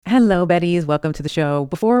Hello, Betties. Welcome to the show.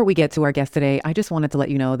 Before we get to our guest today, I just wanted to let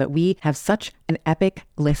you know that we have such an epic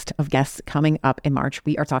list of guests coming up in March.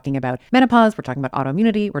 We are talking about menopause, we're talking about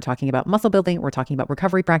autoimmunity, we're talking about muscle building, we're talking about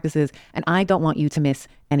recovery practices, and I don't want you to miss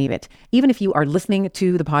any of it. Even if you are listening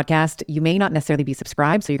to the podcast, you may not necessarily be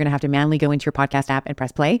subscribed, so you're going to have to manually go into your podcast app and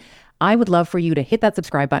press play. I would love for you to hit that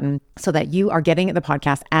subscribe button so that you are getting the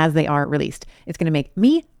podcast as they are released. It's going to make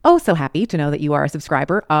me so happy to know that you are a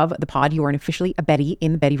subscriber of the pod. You are officially a Betty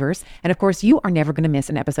in the Bettyverse. And of course, you are never going to miss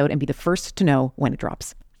an episode and be the first to know when it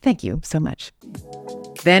drops. Thank you so much.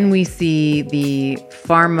 Then we see the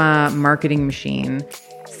pharma marketing machine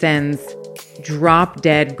sends drop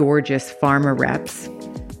dead gorgeous pharma reps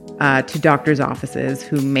to doctors' offices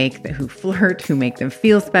who flirt, who make them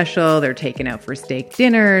feel special. They're taken out for steak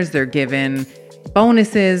dinners. They're given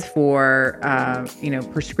bonuses for,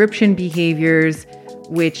 prescription behaviors,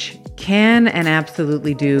 which can and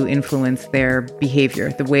absolutely do influence their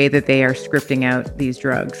behavior, the way that they are scripting out these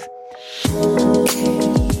drugs.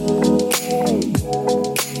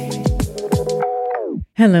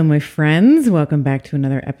 Hello, my friends. Welcome back to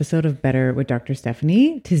another episode of Better with Dr.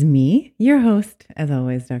 Stephanie. 'Tis me, your host, as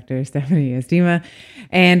always, Dr. Stephanie Estima.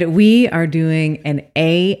 And we are doing an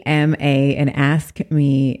AMA, an Ask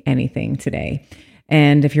Me Anything today.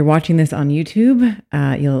 And if you're watching this on YouTube,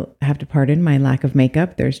 you'll have to pardon my lack of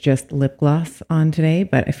makeup. There's just lip gloss on today,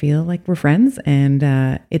 but I feel like we're friends and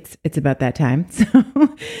it's about that time. So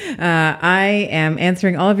I am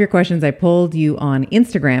answering all of your questions. I polled you on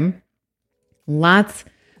Instagram. Lots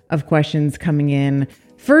of questions coming in.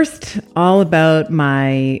 First, all about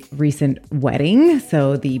my recent wedding.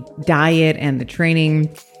 So the diet and the training.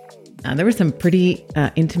 There were some pretty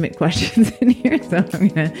intimate questions in here, so I'm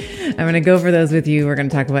gonna go over those with you. We're gonna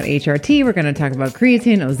talk about HRT. We're gonna talk about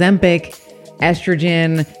creatine, Ozempic,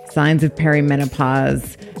 estrogen, signs of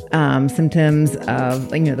perimenopause, symptoms of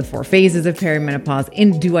the 4 phases of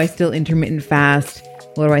perimenopause. Do I still intermittent fast?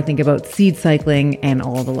 What do I think about seed cycling and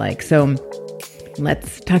all the like? So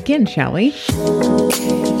let's tuck in, shall we?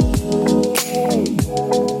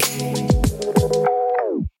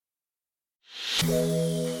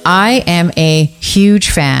 I am a huge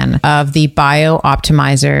fan of the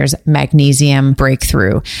BioOptimizer's Magnesium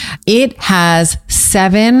Breakthrough. It has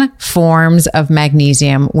 7 forms of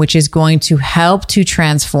magnesium, which is going to help to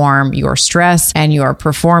transform your stress and your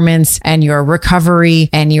performance and your recovery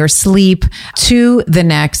and your sleep to the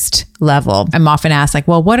next level. I'm often asked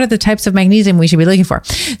what are the types of magnesium we should be looking for?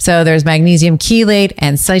 So there's magnesium chelate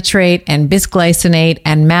and citrate and bisglycinate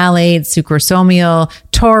and malate, sucrosomial,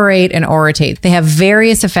 taurate, and orotate. They have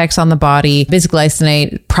various effects on the body.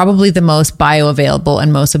 Bisglycinate, probably the most bioavailable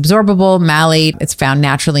and most absorbable. Malate, it's found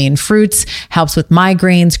naturally in fruits, helps with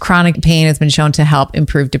migraines, chronic pain, has been shown to help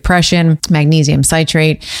improve depression. Magnesium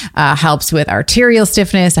citrate helps with arterial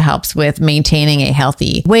stiffness, it helps with maintaining a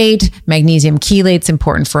healthy weight. Magnesium chelate's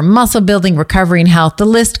important for muscle building, recovery, and health. The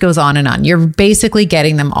list goes on and on. You're basically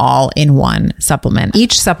getting them all in one supplement.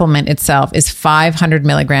 Each supplement itself is 500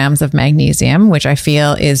 milligrams of magnesium, which I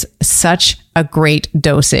feel is such a great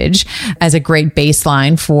dosage as a great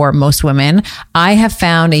baseline for most women. I have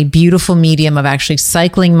found a beautiful medium of actually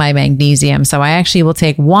cycling my magnesium. So I actually will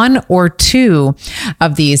take 1 or 2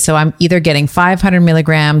 of these. So I'm either getting 500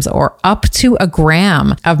 milligrams or up to a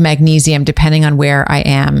gram of magnesium, depending on where I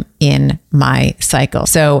am in my cycle.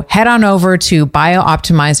 So head on over to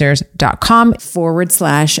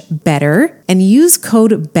biooptimizers.com/better and use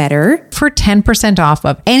code BETTER for 10% off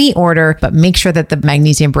of any order, but make sure that the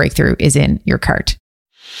Magnesium Breakthrough is in your cart.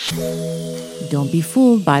 Don't be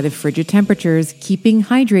fooled by the frigid temperatures. Keeping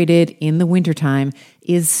hydrated in the wintertime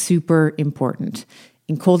is super important.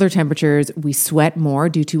 In colder temperatures, we sweat more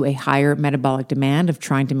due to a higher metabolic demand of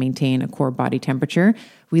trying to maintain a core body temperature.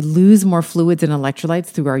 We lose more fluids and electrolytes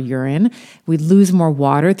through our urine. We lose more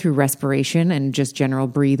water through respiration and just general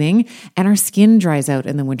breathing. And our skin dries out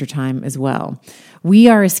in the wintertime as well. We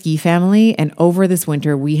are a ski family, and over this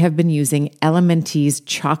winter, we have been using Elementi's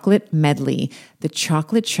chocolate medley. The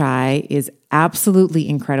chocolate chai is absolutely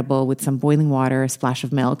incredible with some boiling water, a splash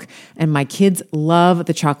of milk, and my kids love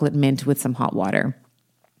the chocolate mint with some hot water.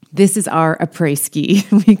 This is our après ski.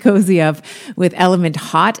 We cozy up with Element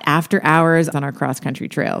hot after hours on our cross-country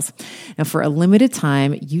trails. Now, for a limited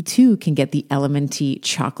time, you too can get the Element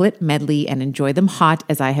chocolate medley and enjoy them hot,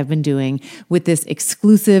 as I have been doing, with this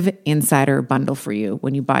exclusive insider bundle for you.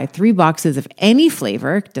 When you buy 3 boxes of any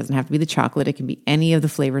flavor, it doesn't have to be the chocolate, it can be any of the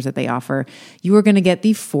flavors that they offer, you are going to get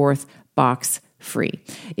the 4th box free.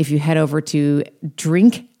 If you head over to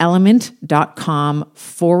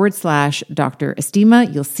drinkelement.com/Dr.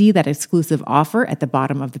 Estima, you'll see that exclusive offer at the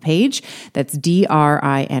bottom of the page. That's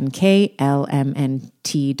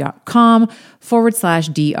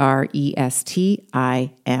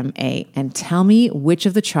drinklmnt.com/DRESTIMA. And tell me which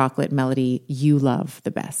of the chocolate, Melody, you love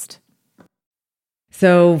the best.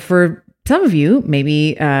 So for some of you,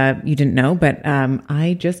 maybe you didn't know, but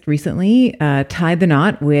I just recently tied the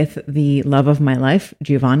knot with the love of my life,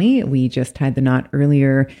 Giovanni. We just tied the knot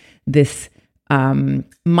earlier this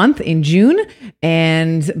month in June.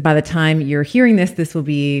 And by the time you're hearing this, this will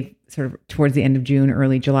be sort of towards the end of June,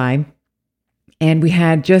 early July. And we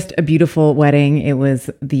had just a beautiful wedding. It was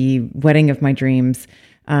the wedding of my dreams,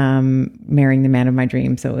 marrying the man of my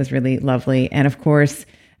dreams. So it was really lovely. And of course,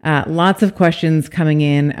 lots of questions coming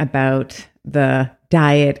in about the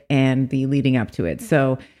diet and the leading up to it.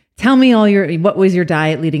 So tell me what was your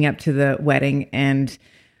diet leading up to the wedding? And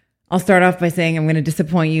I'll start off by saying I'm going to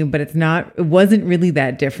disappoint you, but it wasn't really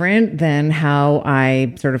that different than how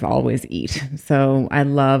I sort of always eat. So I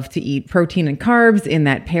love to eat protein and carbs in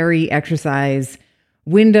that peri-exercise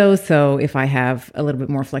window. So if I have a little bit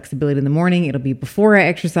more flexibility in the morning, it'll be before I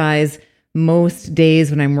exercise. Most days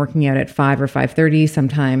when I'm working out at 5 or 5:30,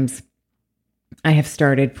 sometimes I have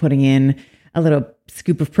started putting in a little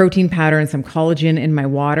scoop of protein powder and some collagen in my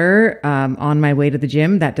water on my way to the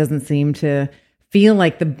gym. That doesn't seem to feel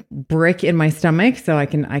like the brick in my stomach, so I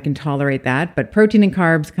can tolerate that. But protein and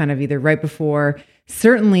carbs kind of either right before,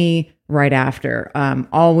 certainly right after.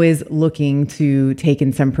 Always looking to take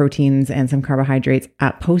in some proteins and some carbohydrates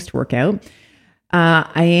at post-workout.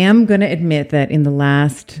 I am going to admit that in the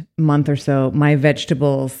last month or so, my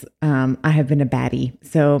vegetables, I have been a baddie.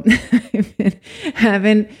 So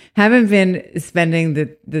haven't been spending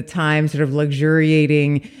the time sort of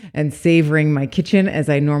luxuriating and savoring my kitchen as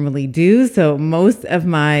I normally do. So most of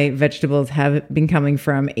my vegetables have been coming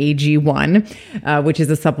from AG1, which is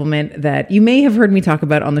a supplement that you may have heard me talk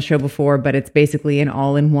about on the show before, but it's basically an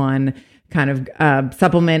all-in-one kind of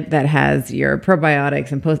supplement that has your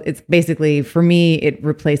probiotics and it's basically, for me, it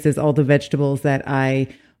replaces all the vegetables that I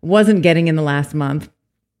wasn't getting in the last month.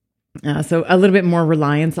 So a little bit more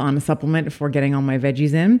reliance on a supplement before getting all my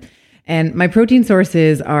veggies in. And my protein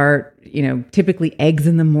sources are, typically eggs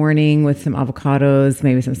in the morning with some avocados,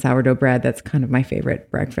 maybe some sourdough bread. That's kind of my favorite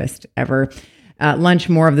breakfast ever. Lunch,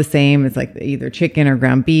 more of the same. It's like either chicken or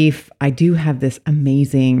ground beef. I do have this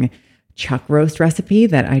amazing chuck roast recipe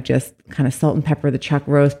that I just kind of salt and pepper the chuck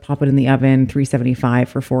roast, pop it in the oven, 375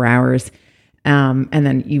 for 4 hours. And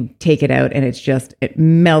then you take it out and it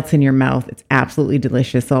melts in your mouth. It's absolutely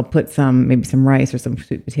delicious. So I'll put maybe some rice or some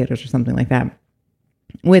sweet potatoes or something like that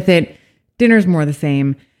with it. Dinner's more the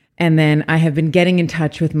same. And then I have been getting in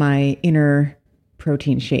touch with my inner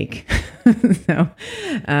protein shake. So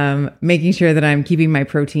making sure that I'm keeping my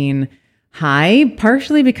protein high,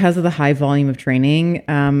 partially because of the high volume of training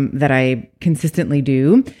that I consistently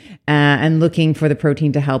do, and looking for the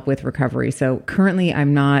protein to help with recovery. So currently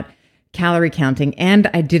I'm not calorie counting, and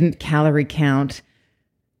I didn't calorie count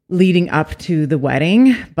leading up to the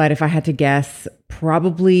wedding. But if I had to guess,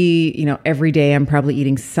 probably, every day I'm probably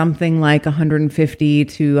eating something like 150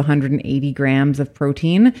 to 180 grams of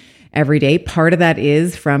protein every day. Part of that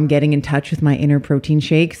is from getting in touch with my inner protein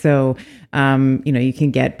shake. So, you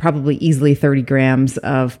can get probably easily 30 grams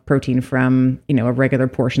of protein from, a regular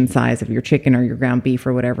portion size of your chicken or your ground beef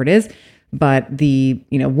or whatever it is. But the,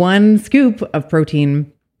 one scoop of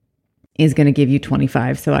protein is going to give you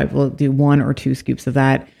 25. So I will do 1 or 2 scoops of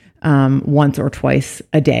that once or twice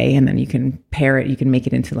a day. And then you can pair it. You can make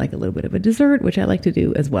it into like a little bit of a dessert, which I like to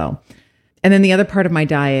do as well. And then the other part of my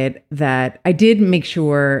diet that I did make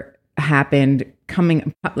sure happened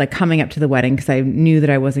coming up to the wedding, because I knew that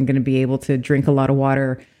I wasn't going to be able to drink a lot of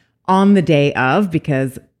water on the day of,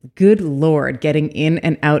 because good Lord, getting in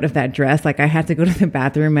and out of that dress, like I had to go to the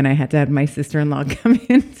bathroom and I had to have my sister-in-law come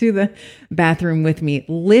into the bathroom with me,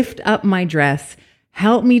 lift up my dress,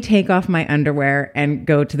 help me take off my underwear and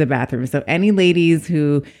go to the bathroom. So any ladies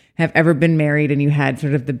who have ever been married and you had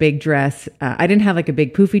sort of the big dress, I didn't have like a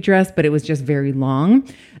big poofy dress, but it was just very long.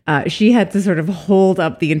 She had to sort of hold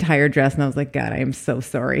up the entire dress. And I was like, God, I am so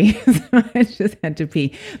sorry. So I just had to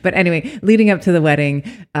pee. But anyway, leading up to the wedding,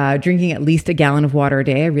 drinking at least a gallon of water a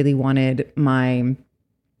day. I really wanted my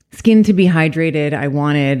skin to be hydrated. I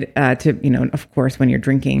wanted to, of course, when you're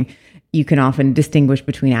drinking, you can often distinguish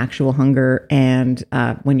between actual hunger and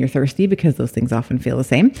when you're thirsty, because those things often feel the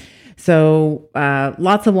same. So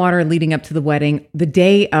lots of water leading up to the wedding. The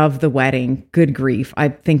day of the wedding, good grief, I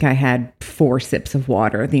think I had 4 sips of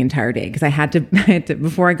water the entire day because I had to,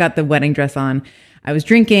 before I got the wedding dress on, I was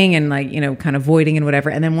drinking and like, kind of voiding and whatever.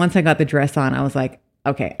 And then once I got the dress on, I was like,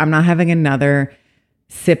 okay, I'm not having another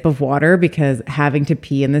sip of water because having to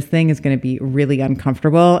pee in this thing is going to be really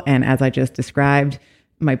uncomfortable. And as I just described,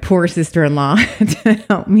 my poor sister-in-law to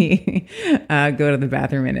help me go to the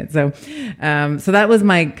bathroom in it. So that was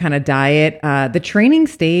my kind of diet. The training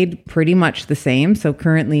stayed pretty much the same. So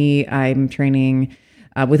currently I'm training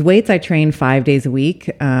with weights. I train 5 days a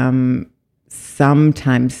week,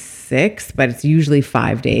 sometimes 6, but it's usually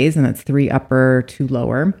 5 days, and that's 3 upper, 2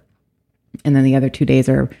 lower. And then the other 2 days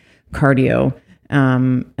are cardio.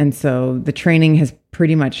 And so the training has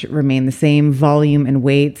pretty much remained the same, volume and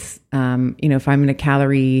weights. If I'm in a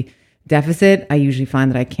calorie deficit, I usually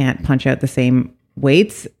find that I can't punch out the same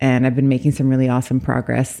weights. And I've been making some really awesome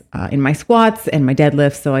progress in my squats and my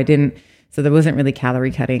deadlifts. So there wasn't really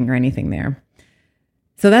calorie cutting or anything there.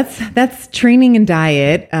 So that's training and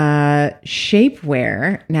diet.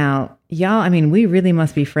 Shapewear. Now, y'all, we really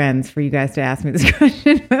must be friends for you guys to ask me this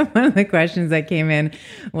question. One of the questions that came in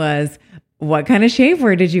was, what kind of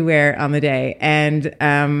shapewear did you wear on the day? And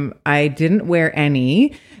I didn't wear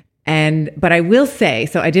any. But I will say,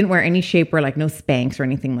 so I didn't wear any shapewear, like no Spanx or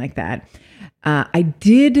anything like that. I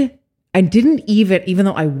didn't even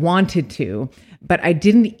though I wanted to, but I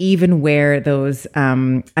didn't even wear those,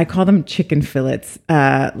 I call them chicken fillets,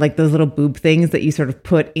 like those little boob things that you sort of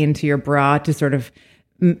put into your bra to sort of,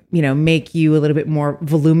 make you a little bit more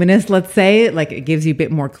voluminous, let's say, like it gives you a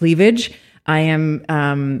bit more cleavage. I am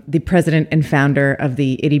the president and founder of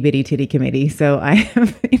the Itty Bitty Titty Committee. So I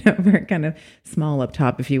am, we're kind of small up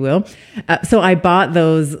top, if you will. So I bought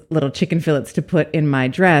those little chicken fillets to put in my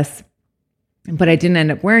dress, but I didn't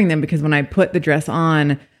end up wearing them because when I put the dress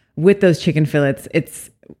on with those chicken fillets,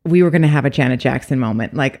 we were going to have a Janet Jackson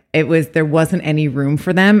moment. Like there wasn't any room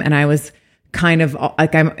for them. And I was kind of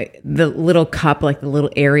like, the little cup, like the little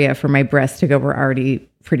area for my breasts to go were already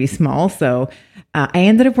pretty small. So I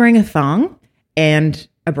ended up wearing a thong and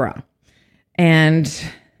a bra. And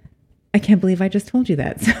I can't believe I just told you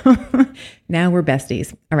that. So now we're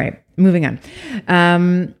besties. All right, moving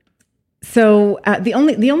on. So the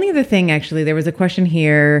only other thing, actually, there was a question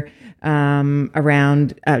here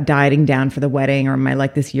around dieting down for the wedding, or am I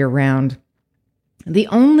like this year round? The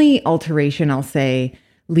only alteration I'll say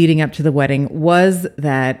leading up to the wedding was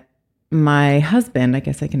that my husband, I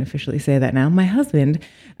guess I can officially say that now, my husband,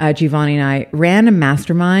 Giovanni, and I ran a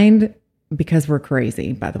mastermind, because we're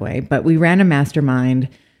crazy, by the way, but we ran a mastermind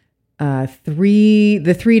the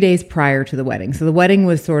 3 days prior to the wedding. So the wedding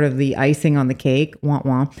was sort of the icing on the cake,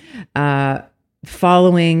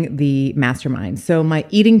 following the mastermind. So my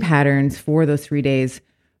eating patterns for those 3 days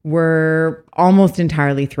were almost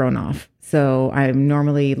entirely thrown off. So I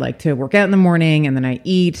normally like to work out in the morning, and then I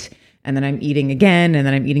eat, and then I'm eating again, and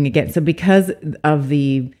then I'm eating again. So because of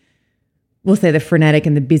we'll say the frenetic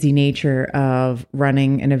and the busy nature of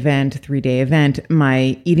running an event, a 3-day event,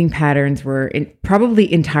 my eating patterns were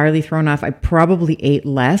probably entirely thrown off. I probably ate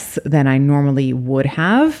less than I normally would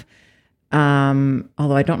have.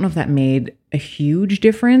 Although I don't know if that made a huge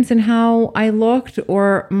difference in how I looked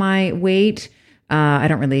or my weight. I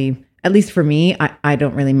don't really, at least for me, I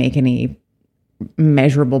don't really make any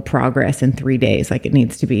measurable progress in 3 days. Like it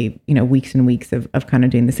needs to be, weeks and weeks of kind of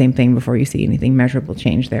doing the same thing before you see anything measurable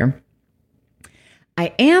change there.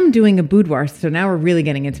 I am doing a boudoir. So now we're really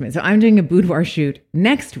getting intimate. So I'm doing a boudoir shoot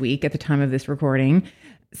next week at the time of this recording.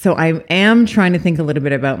 So I am trying to think a little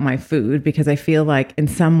bit about my food, because I feel like in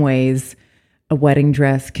some ways a wedding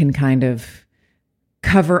dress can kind of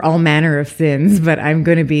cover all manner of sins, but I'm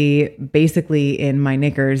going to be basically in my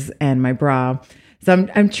knickers and my bra. So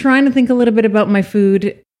I'm trying to think a little bit about my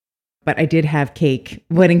food, but I did have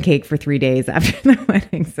wedding cake for 3 days after the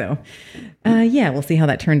wedding. So we'll see how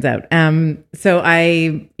that turns out. So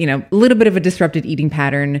a little bit of a disrupted eating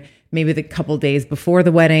pattern, maybe the couple days before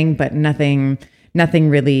the wedding, but nothing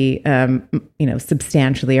really,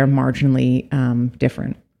 substantially or marginally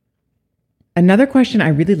different. Another question, I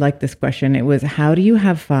really like this question. It was, how do you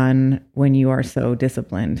have fun when you are so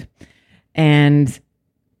disciplined? And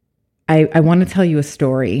I want to tell you a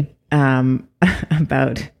story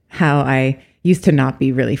about how I used to not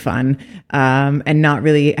be really fun and not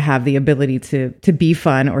really have the ability to be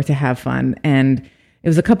fun or to have fun. And it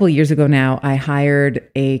was a couple of years ago now, I hired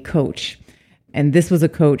a coach. And this was a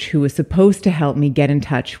coach who was supposed to help me get in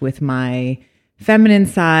touch with my feminine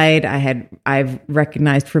side. I've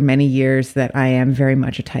recognized for many years that I am very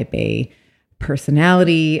much a type A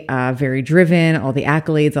personality, very driven, all the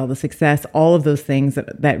accolades, all the success, all of those things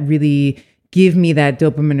that really give me that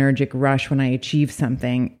dopaminergic rush when I achieve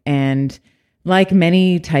something. And like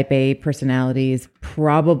many type A personalities,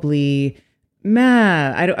 probably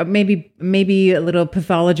maybe a little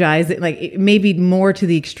pathologized, like maybe more to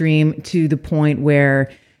the extreme, to the point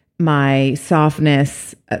where my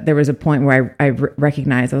softness, there was a point where I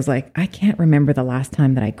recognized, I was like, I can't remember the last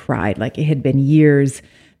time that I cried. Like it had been years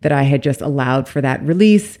that I had just allowed for that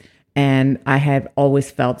release. And I had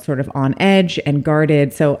always felt sort of on edge and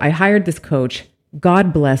guarded. So I hired this coach.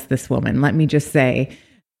 God bless this woman. Let me just say.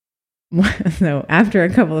 So after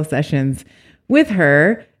a couple of sessions with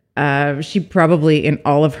her, she probably, in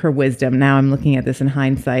all of her wisdom, now I'm looking at this in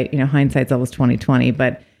hindsight, hindsight's always 2020,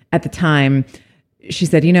 but at the time, she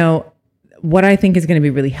said, what I think is going to be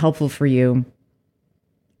really helpful for you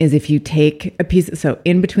is if you take a piece. So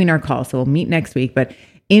in between our calls, so we'll meet next week, but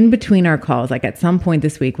in between our calls, like at some point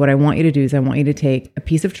this week, what I want you to do is I want you to take a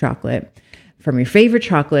piece of chocolate from your favorite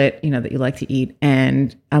chocolate, that you like to eat.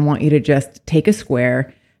 And I want you to just take a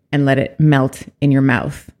square and let it melt in your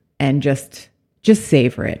mouth and just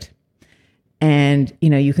savor it. And,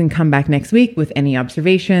 you can come back next week with any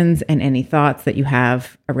observations and any thoughts that you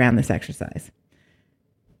have around this exercise.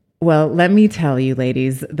 Well, let me tell you,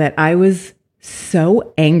 ladies, that I was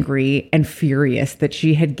so angry and furious that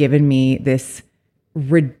she had given me this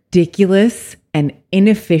ridiculous and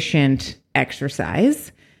inefficient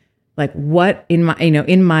exercise. Like what in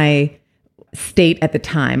my state at the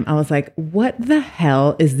time, I was like, what the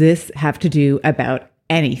hell is this have to do about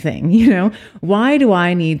anything? Why do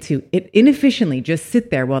I need to inefficiently just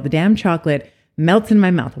sit there while the damn chocolate melts in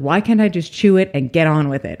my mouth? Why can't I just chew it and get on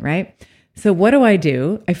with it? Right. So what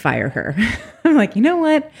do? I fire her. I'm like, you know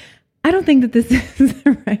what? I don't think that this is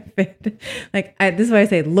the right fit. This is why I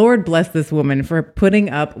say, Lord bless this woman for putting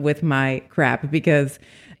up with my crap, because,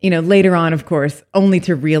 later on, of course, only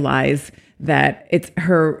to realize that it's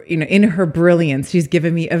her, in her brilliance, she's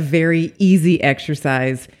given me a very easy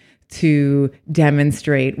exercise to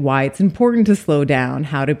demonstrate why it's important to slow down,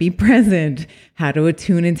 how to be present, how to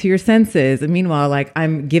attune into your senses. And meanwhile,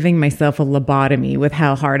 I'm giving myself a lobotomy with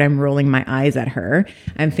how hard I'm rolling my eyes at her.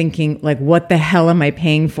 I'm thinking, what the hell am I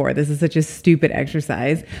paying for? This is such a stupid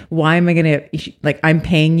exercise. Why am I going to, I'm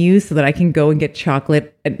paying you so that I can go and get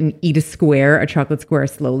chocolate and eat a chocolate square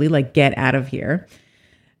slowly, get out of here.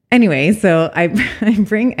 Anyway, so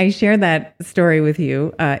I share that story with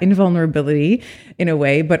you in vulnerability in a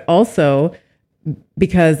way, but also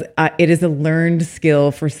because it is a learned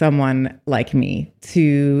skill for someone like me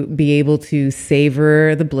to be able to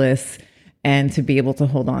savor the bliss and to be able to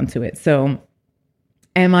hold on to it. So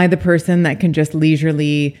am I the person that can just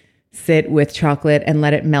leisurely sit with chocolate and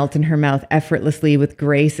let it melt in her mouth effortlessly with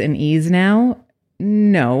grace and ease now?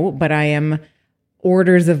 No, but I am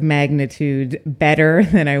orders of magnitude better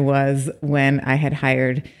than I was when I had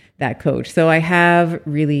hired that coach. So I have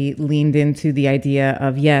really leaned into the idea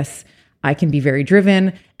of, yes, I can be very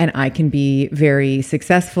driven and I can be very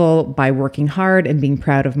successful by working hard and being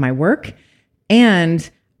proud of my work. And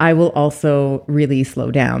I will also really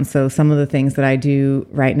slow down. So some of the things that I do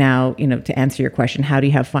right now, to answer your question, how do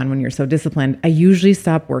you have fun when you're so disciplined? I usually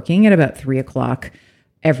stop working at about 3:00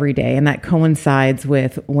 every day. And that coincides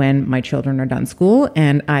with when my children are done school,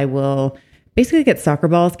 and I will basically get soccer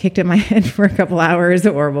balls kicked at my head for a couple hours,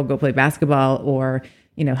 or we'll go play basketball, or,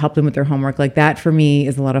 help them with their homework. That for me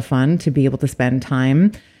is a lot of fun, to be able to spend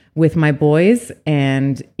time with my boys.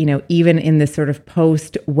 And, even in this sort of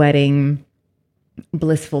post-wedding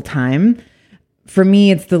blissful time, for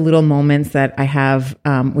me, it's the little moments that I have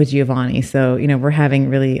with Giovanni. So, we're having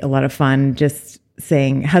really a lot of fun just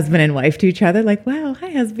saying husband and wife to each other, wow, hi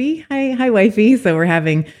husband, hi wifey. So we're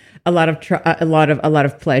having a lot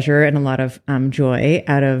of pleasure and a lot of joy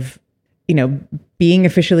out of being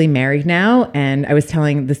officially married now. And I was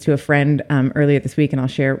telling this to a friend earlier this week, and I'll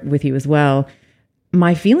share with you as well.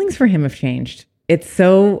 My feelings for him have changed. It's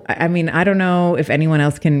so, I don't know if anyone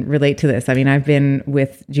else can relate to this. I've been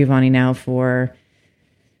with Giovanni now for,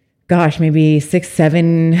 maybe 6,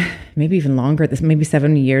 7, maybe even longer, maybe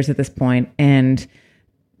 7 years at this point. And,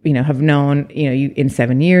 have known, you in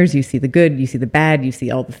 7 years, you see the good, you see the bad, you see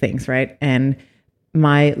all the things, right? And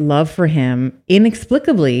my love for him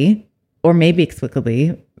inexplicably, or maybe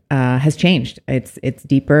explicably, has changed. It's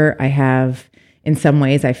deeper. In some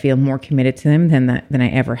ways, I feel more committed to him than I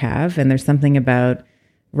ever have. And there's something about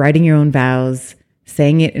writing your own vows,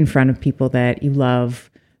 saying it in front of people that you love,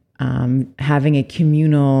 having a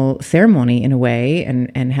communal ceremony in a way,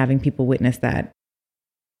 and having people witness that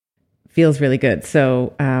feels really good.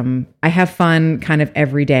 So I have fun kind of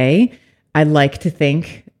every day. I like to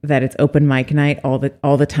think that it's open mic night all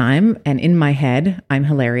the time. And in my head, I'm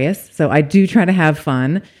hilarious. So I do try to have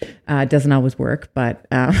fun. It doesn't always work, but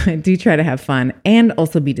I do try to have fun and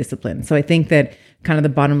also be disciplined. So I think that kind of the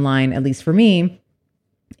bottom line, at least for me,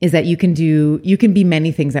 is that you can be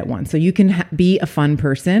many things at once. So you can be a fun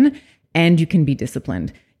person and you can be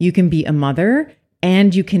disciplined. You can be a mother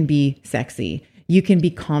and you can be sexy. You can be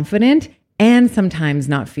confident and sometimes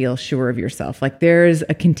not feel sure of yourself. Like there's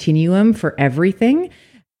a continuum for everything.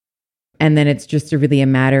 And then it's just really a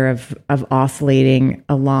matter of oscillating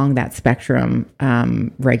along that spectrum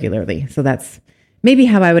regularly. So that's maybe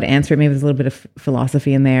how I would answer it. Maybe there's a little bit of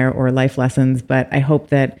philosophy in there or life lessons, but I hope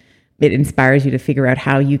that it inspires you to figure out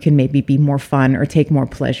how you can maybe be more fun or take more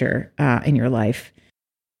pleasure in your life,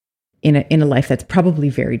 in a life that's probably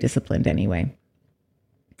very disciplined anyway.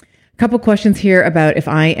 A couple questions here about if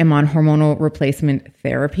I am on hormonal replacement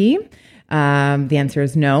therapy. The answer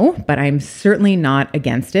is no, but I'm certainly not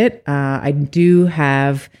against it. I do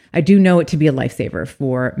know it to be a lifesaver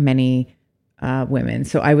for many women.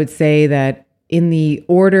 So I would say that in the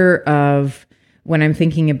order of when I'm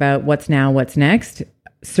thinking about what's now, what's next,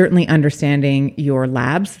 certainly understanding your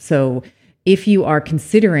labs. So if you are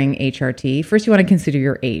considering HRT, first you want to consider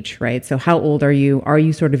your age, right? So how old are you? Are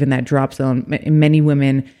you sort of in that drop zone? Many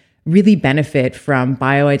women really benefit from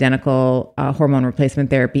bioidentical hormone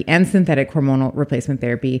replacement therapy and synthetic hormonal replacement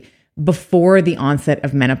therapy before the onset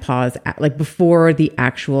of menopause, like before the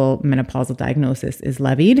actual menopausal diagnosis is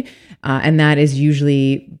levied. And that is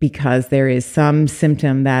usually because there is some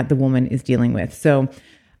symptom that the woman is dealing with. So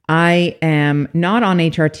I am not on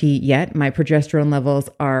HRT yet. My progesterone levels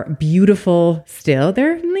are beautiful still.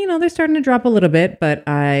 They're starting to drop a little bit, but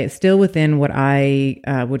I still within what I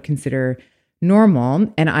would consider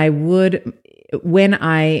normal. And I would, when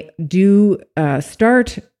I do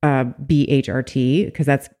start BHRT, because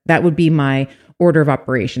that would be my order of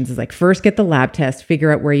operations, is like first get the lab test,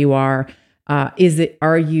 figure out where you are. Are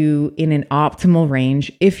you in an optimal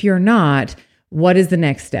range? If you're not, what is the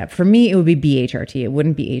next step? For me, it would be BHRT. It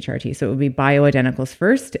wouldn't be HRT. So it would be bioidenticals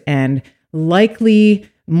first, and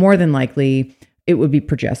more than likely, it would be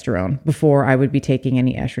progesterone before I would be taking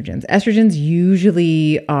any estrogens. Estrogens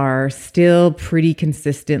usually are still pretty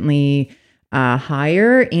consistently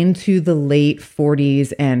higher into the late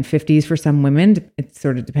 40s and 50s for some women. It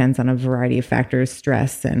sort of depends on a variety of factors,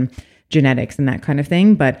 stress and genetics and that kind of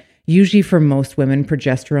thing. But usually for most women,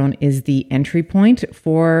 progesterone is the entry point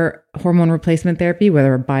for hormone replacement therapy,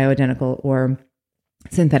 whether bioidentical or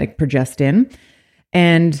synthetic progestin.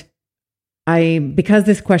 And because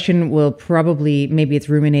this question will probably, maybe it's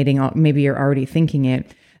ruminating, maybe you're already thinking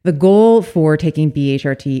it, the goal for taking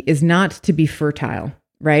BHRT is not to be fertile,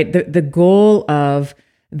 right? The goal of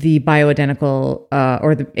the bioidentical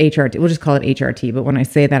or the HRT, we'll just call it HRT, but when I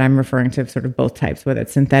say that, I'm referring to sort of both types, whether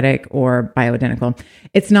it's synthetic or bioidentical.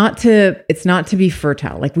 It's not to be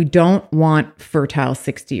fertile. Like we don't want fertile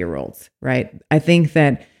 60-year-olds, right? I think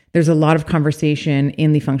that there's a lot of conversation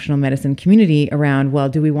in the functional medicine community around, well,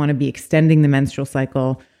 do we want to be extending the menstrual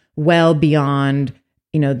cycle well beyond,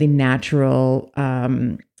 the natural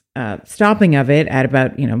stopping of it at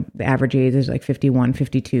about, the average age is like 51,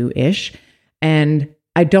 52-ish. And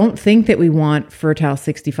I don't think that we want fertile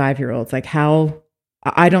 65-year-olds.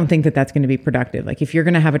 I don't think that that's going to be productive. Like if you're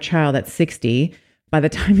going to have a child at 60, by the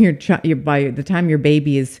time your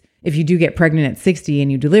baby is, if you do get pregnant at 60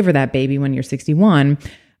 and you deliver that baby when you're 61,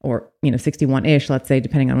 or 61-ish, let's say,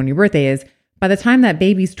 depending on when your birthday is, by the time that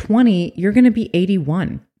baby's 20, you're going to be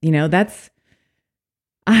 81. That's,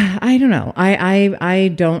 I don't know.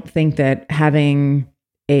 I don't think that having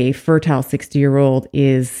a fertile 60-year-old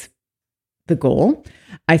is the goal.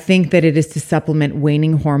 I think that it is to supplement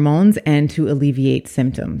waning hormones and to alleviate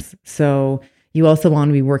symptoms. So you also want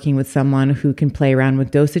to be working with someone who can play around with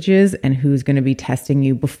dosages and who's going to be testing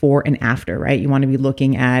you before and after, right? You want to be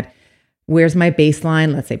looking at, where's my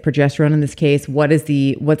baseline? Let's say progesterone in this case. What's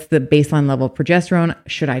the baseline level of progesterone?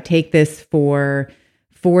 Should I take this for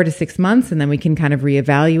 4 to 6 months? And then we can kind of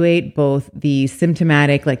reevaluate both the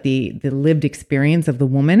symptomatic, like the lived experience of the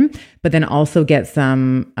woman, but then also get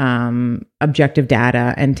some objective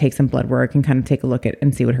data and take some blood work and kind of take a look at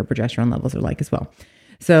and see what her progesterone levels are like as well.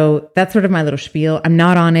 So that's sort of my little spiel. I'm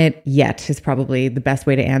not on it yet is probably the best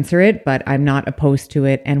way to answer it, but I'm not opposed to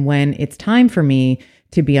it. And when it's time for me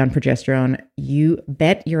to be on progesterone, you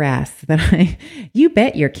bet your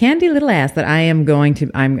candy little ass that I'm going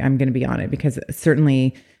to be on it, because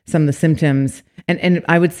certainly some of the symptoms, and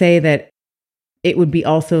I would say that it would be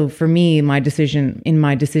also for me, in my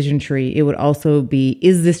decision tree, it would also be,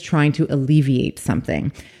 is this trying to alleviate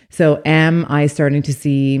something? So am I starting to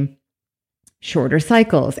see shorter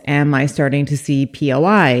cycles? Am I starting to see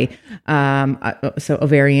POI? So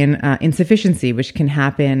ovarian insufficiency, which can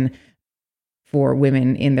happen for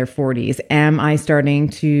women in their 40s. Am I starting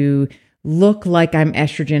to look like I'm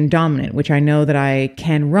estrogen dominant, which I know that I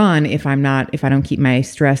can run if I don't keep my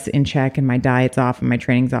stress in check and my diet's off and my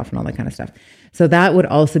training's off and all that kind of stuff. So that would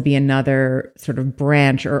also be another sort of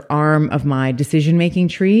branch or arm of my decision-making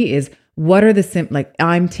tree is what are the like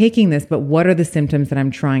I'm taking this, but what are the symptoms that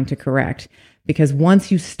I'm trying to correct? Because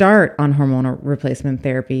once you start on hormonal replacement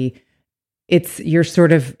therapy, you're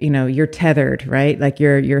sort of, you're tethered, right? Like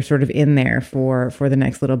you're sort of in there for the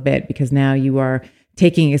next little bit, because now you are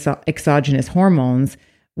taking exogenous hormones,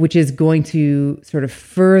 which is going to sort of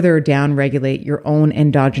further downregulate your own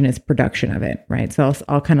endogenous production of it, right? So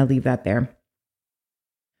I'll kind of leave that there.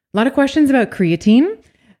 A lot of questions about creatine.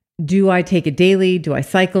 Do I take it daily? Do I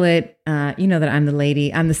cycle it? You know that I'm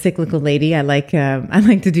the cyclical lady. I like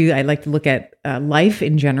to look at life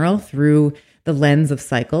in general through the lens of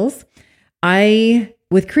cycles.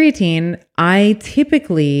 With creatine, I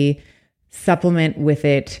typically supplement with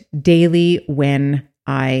it daily when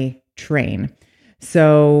I train.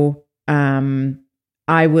 So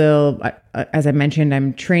I will, as I mentioned,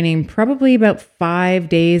 I'm training probably about 5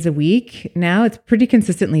 days a week now. It's pretty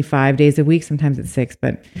consistently 5 days a week. Sometimes it's 6,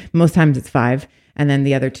 but most times it's 5. And then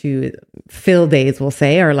the other 2 fill days, we'll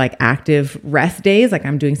say, are like active rest days. Like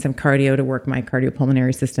I'm doing some cardio to work my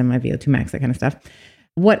cardiopulmonary system, my VO2 max, that kind of stuff.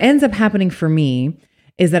 What ends up happening for me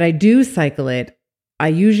is that I do cycle it. I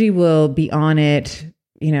usually will be on it,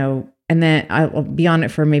 and then I'll be on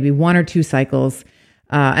it for maybe 1 or 2 cycles.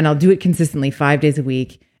 And I'll do it consistently 5 days a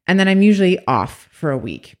week. And then I'm usually off for a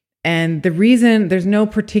week. And there's no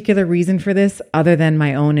particular reason for this other than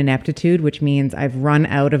my own ineptitude, which means I've run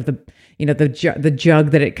out of the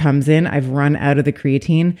jug that it comes in. I've run out of the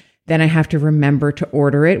creatine. Then I have to remember to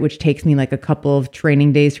order it, which takes me like a couple of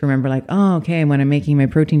training days to remember, like, oh, okay, when I'm making my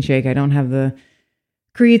protein shake, I don't have the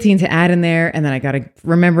creatine to add in there. And then I got to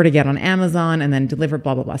remember to get on Amazon and then deliver,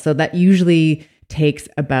 blah, blah, blah. So that usually takes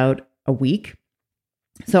about a week.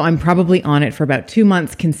 So I'm probably on it for about 2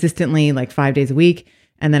 months consistently, like 5 days a week.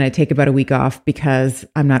 And then I take about a week off because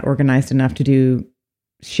I'm not organized enough to do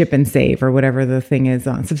ship and save or whatever the thing is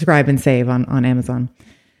on subscribe and save on Amazon.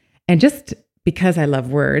 And just because I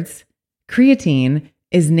love words, creatine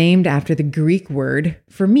is named after the Greek word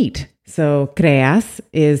for meat. So kreas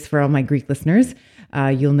is, for all my Greek listeners,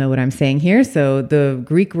 you'll know what I'm saying here. So the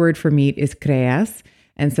Greek word for meat is kreas.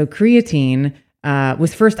 And so creatine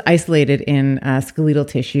was first isolated in skeletal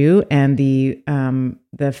tissue, and the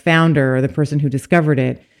founder, or the person who discovered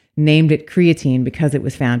it, named it creatine because it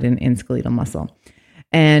was found in skeletal muscle.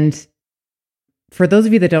 And for those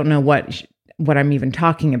of you that don't know what I'm even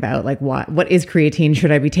talking about, like what is creatine,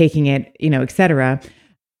 should I be taking it, et cetera,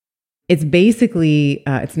 it's basically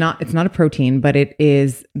it's not a protein, but it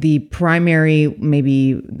is the primary,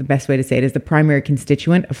 maybe the best way to say it is the primary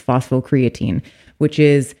constituent of phosphocreatine, which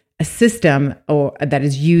is a system that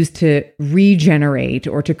is used to regenerate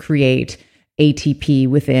or to create ATP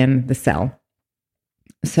within the cell.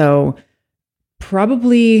 So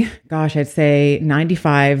probably, I'd say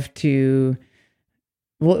 95 to,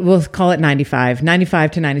 we'll call it 95 to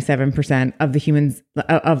 97% of the humans,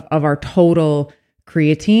 of our total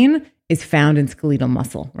creatine is found in skeletal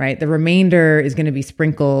muscle, right? The remainder is going to be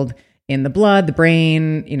sprinkled in the blood, the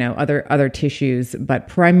brain, other tissues, but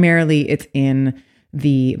primarily it's in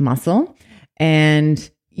the muscle. And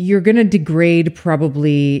you're going to degrade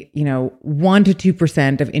probably, 1 to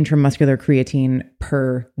 2% of intramuscular creatine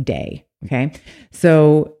per day. Okay.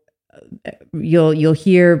 So you'll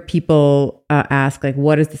hear people ask, like,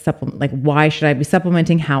 what is the supplement? Like, why should I be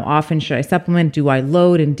supplementing? How often should I supplement? Do I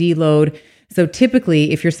load and deload? So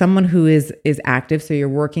typically, if you're someone who is active, so you're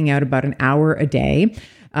working out about an hour a day,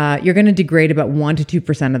 you're going to degrade about 1 to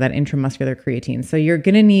 2% of that intramuscular creatine. So you're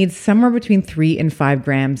going to need somewhere between 3 and 5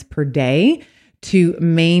 grams per day to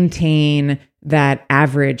maintain that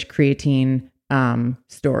average creatine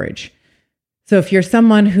storage. So if you're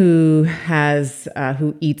someone who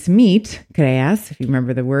eats meat, kreas, if you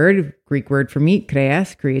remember the word, Greek word for meat,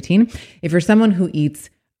 kreas, creatine. If you're someone who eats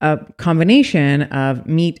a combination of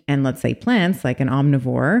meat and, let's say, plants, like an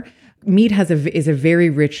omnivore, meat is a very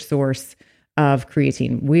rich source of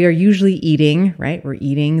creatine. We are usually eating, right? We're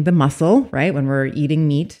eating the muscle, right? When we're eating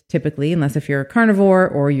meat, typically, unless if you're a carnivore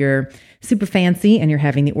or you're super fancy and you're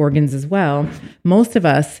having the organs as well, most of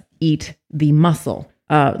us eat the muscle.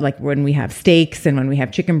 Like when we have steaks and when we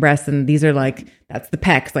have chicken breasts, and these are that's the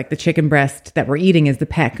pecs, like the chicken breast that we're eating is the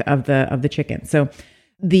pec of the chicken. So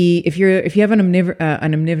if you have an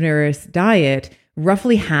omnivorous diet,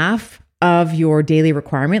 roughly half of your daily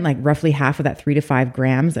requirement, like roughly half of that 3 to 5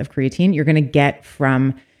 grams of creatine, you're going to get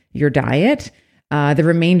from your diet. The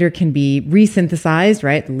remainder can be resynthesized,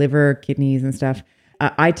 right? The liver, kidneys, and stuff.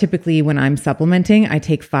 I typically, when I'm supplementing, I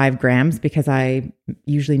take 5 grams because I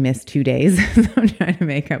usually miss 2 days. So I'm trying to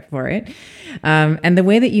make up for it. And the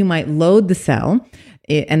way that you might load the cell,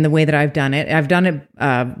 and the way that I've done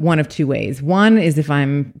it one of 2 ways. One is if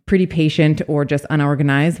I'm pretty patient or just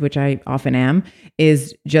unorganized, which I often am,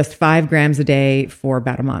 is just 5 grams a day for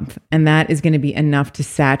about a month. And that is going to be enough to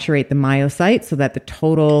saturate the myocyte so that the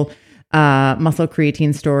total muscle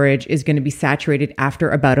creatine storage is going to be saturated after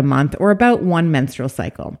about a month or about 1 menstrual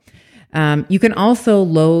cycle. You can also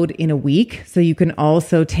load in a week. So you can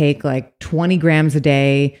also take like 20 grams a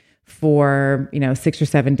day for, 6 or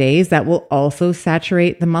 7 days. That will also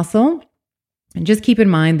saturate the muscle. And just keep in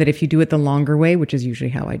mind that if you do it the longer way, which is usually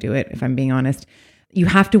how I do it, if I'm being honest, you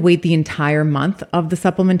have to wait the entire month of the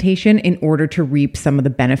supplementation in order to reap some of the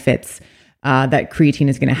benefits that creatine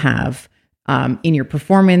is going to have. In your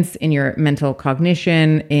performance, in your mental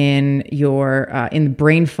cognition, in your in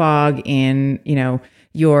brain fog, in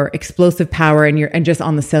your explosive power, and just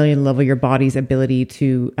on the cellular level, your body's ability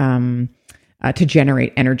to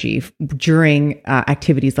generate energy during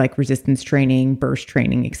activities like resistance training, burst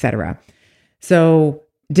training, etc. So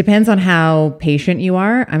depends on how patient you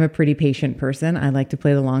are. I'm a pretty patient person. I like to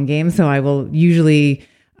play the long game, so I will usually.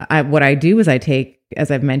 What I do is I take,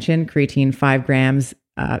 as I've mentioned, creatine 5 grams.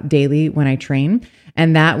 Daily when I train.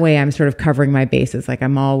 And that way I'm sort of covering my bases. Like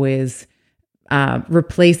I'm always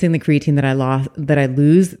replacing the creatine that I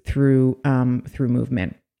lose through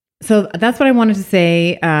movement. So that's what I wanted to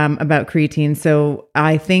say about creatine. So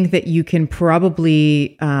I think that you can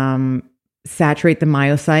probably saturate the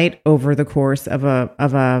myocyte over the course of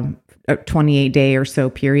a 28-day or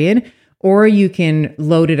so period, or you can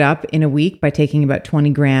load it up in a week by taking about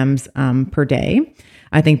 20 grams per day.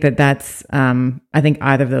 I think that's, I think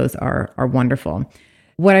either of those are wonderful.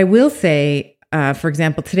 What I will say, for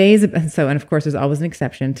example, and of course there's always an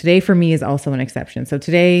exception. Today for me is also an exception. So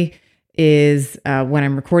today is, when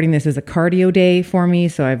I'm recording this, is a cardio day for me.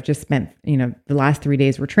 So I've just spent, the last 3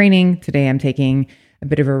 days were training. Today I'm taking a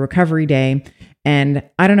bit of a recovery day. And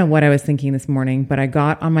I don't know what I was thinking this morning, but I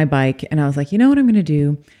got on my bike and I was like, you know what I'm going to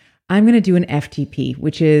do? I'm going to do an FTP,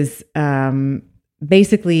 which is,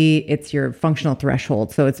 basically, it's your functional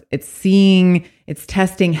threshold. So it's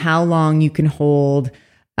testing how long you can hold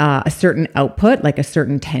a certain output, like a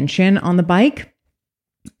certain tension on the bike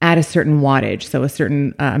at a certain wattage. So a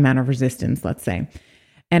certain amount of resistance, let's say.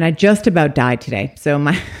 And I just about died today. So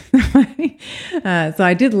so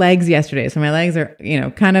I did legs yesterday. So my legs are,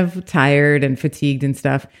 kind of tired and fatigued and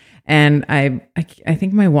stuff. And I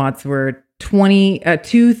think my watts were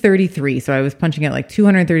 233. So I was punching out like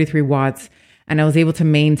 233 watts. And I was able to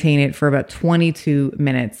maintain it for about 22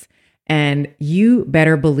 minutes. And you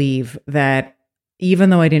better believe that even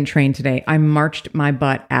though I didn't train today, I marched my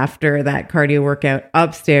butt after that cardio workout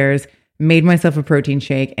upstairs, made myself a protein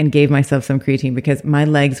shake, and gave myself some creatine because my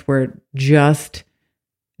legs were just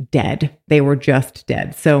dead. They were just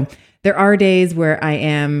dead. So there are days where I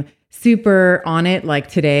am super on it. Like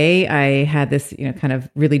today, I had this, kind of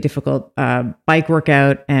really difficult bike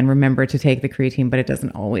workout and remember to take the creatine, but it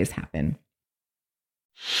doesn't always happen.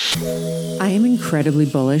 I am incredibly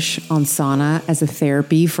bullish on sauna as a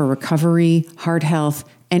therapy for recovery, heart health,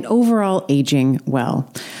 and overall aging well.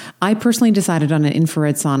 I personally decided on an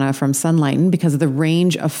infrared sauna from Sunlighten because of the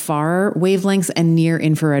range of far wavelengths and near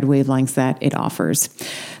infrared wavelengths that it offers.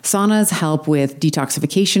 Saunas help with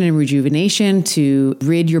detoxification and rejuvenation to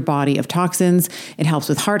rid your body of toxins. It helps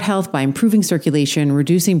with heart health by improving circulation,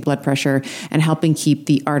 reducing blood pressure, and helping keep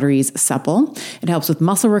the arteries supple. It helps with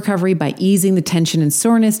muscle recovery by easing the tension and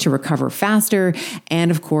soreness to recover faster.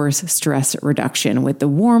 And of course, stress reduction. With the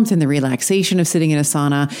warmth and the relaxation of sitting in a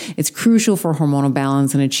sauna, it's crucial for hormonal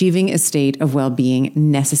balance and achieving a state of well-being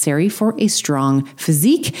necessary for a strong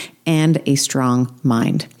physique and a strong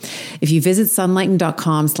mind. If you visit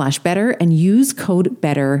sunlighten.com/better and use code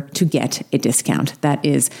BETTER to get a discount. That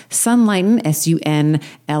is Sunlighten,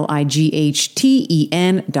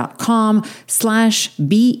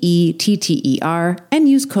 sunlighten.com/BETTER and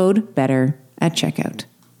use code BETTER at checkout.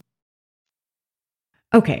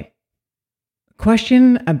 Okay.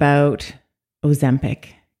 Question about Ozempic.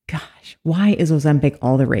 Gosh, why is Ozempic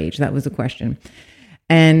all the rage? That was the question.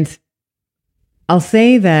 And I'll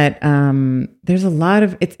say that there's a lot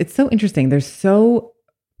of, it's so interesting.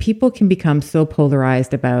 People can become so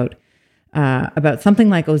polarized about something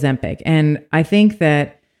like Ozempic. And I think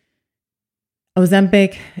that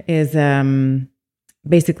Ozempic is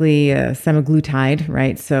basically a semaglutide,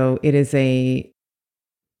 right? So it is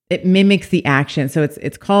it mimics the action. So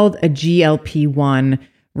it's called a GLP-1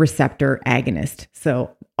 receptor agonist.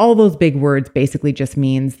 So all those big words basically just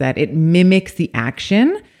means that it mimics the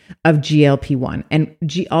action of GLP-1. And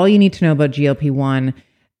all you need to know about GLP-1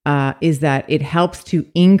 is that it helps to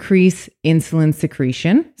increase insulin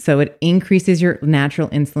secretion. So it increases your natural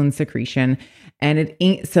insulin secretion. And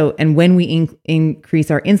when we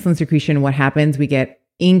increase our insulin secretion, what happens? We get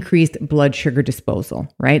increased blood sugar disposal,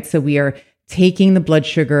 right? So we are taking the blood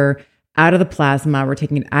sugar out of the plasma, we're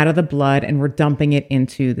taking it out of the blood, and we're dumping it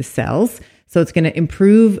into the cells. So it's going to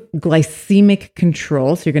improve glycemic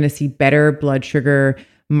control. So you're going to see better blood sugar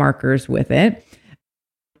markers with it.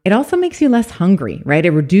 It also makes you less hungry, right?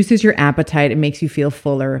 It reduces your appetite. It makes you feel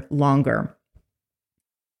fuller longer.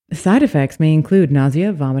 Side effects may include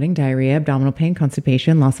nausea, vomiting, diarrhea, abdominal pain,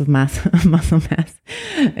 constipation, loss of muscle mass.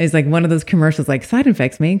 It's like one of those commercials, like side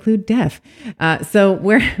effects may include death. So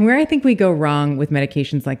where I think we go wrong with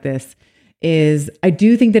medications like this is I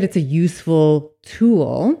do think that it's a useful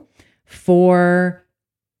tool for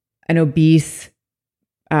an obese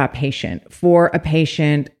patient, for a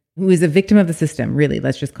patient who is a victim of the system, really.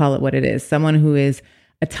 Let's just call it what it is. Someone who is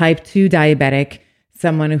a type 2 diabetic,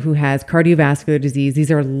 someone who has cardiovascular disease. These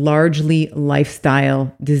are largely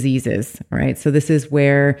lifestyle diseases, right? So this is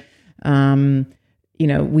where,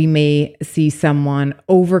 we may see someone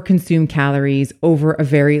overconsume calories over a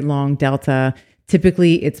very long delta.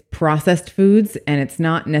 Typically, it's processed foods, and it's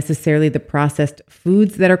not necessarily the processed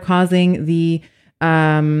foods that are causing the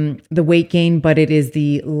weight gain, but it is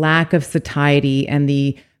the lack of satiety and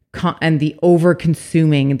the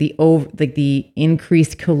over-consuming, the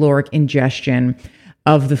increased caloric ingestion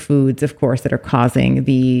of the foods, of course, that are causing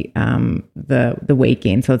the weight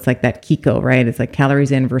gain. So it's like that KICO, right? It's like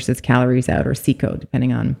calories in versus calories out, or CICO,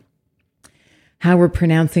 depending on how we're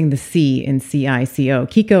pronouncing the C in CICO,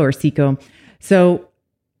 KICO or CICO. So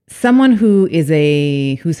someone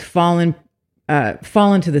who's fallen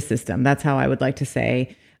to the system, that's how I would like to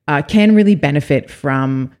say, can really benefit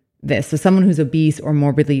from this. So someone who's obese or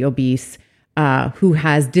morbidly obese, who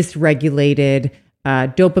has dysregulated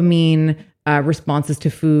dopamine responses to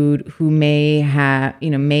food, who may have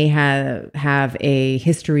a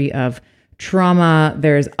history of trauma.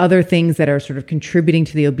 There's other things that are sort of contributing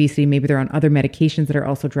to the obesity. Maybe they're on other medications that are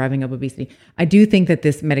also driving up obesity. I do think that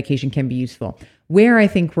this medication can be useful. Where I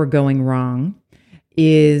think we're going wrong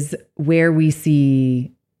is where we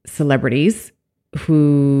see celebrities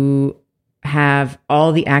who have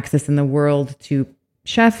all the access in the world to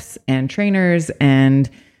chefs and trainers and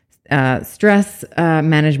stress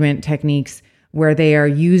management techniques, where they are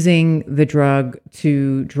using the drug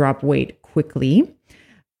to drop weight quickly.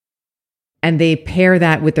 And they pair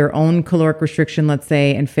that with their own caloric restriction, let's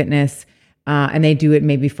say, and fitness. And they do it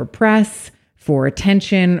maybe for press, for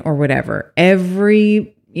attention, or whatever.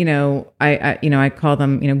 I call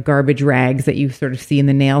them, garbage rags that you sort of see in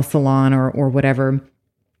the nail salon or whatever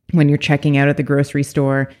when you're checking out at the grocery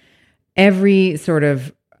store. Every sort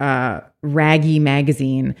of raggy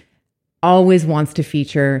magazine always wants to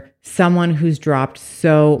feature someone who's dropped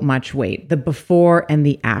so much weight, the before and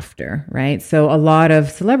the after, right? So a lot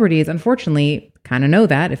of celebrities, unfortunately, kind of know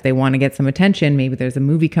that if they want to get some attention, maybe there's a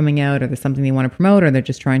movie coming out or there's something they want to promote, or they're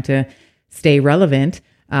just trying to stay relevant,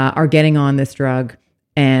 are getting on this drug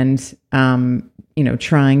and,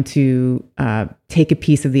 trying to take a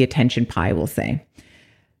piece of the attention pie, we'll say.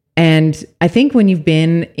 And I think when you've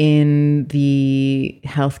been in the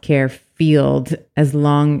healthcare field as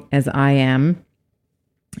long as I am,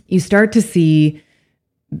 you start to see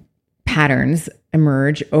patterns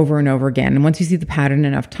emerge over and over again. And once you see the pattern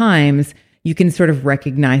enough times, you can sort of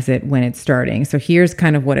recognize it when it's starting. So here's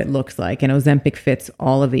kind of what it looks like. And Ozempic fits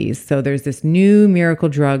all of these. So there's this new miracle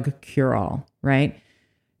drug cure-all, right?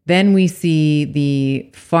 Then we see the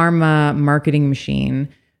pharma marketing machine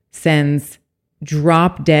sends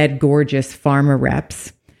drop dead gorgeous pharma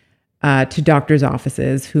reps to doctors'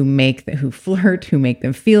 offices who flirt, who make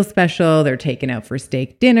them feel special. They're taken out for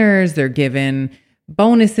steak dinners. They're given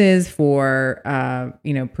bonuses for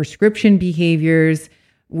prescription behaviors,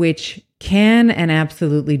 which can and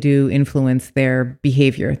absolutely do influence their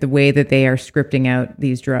behavior, the way that they are scripting out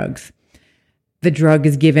these drugs. The drug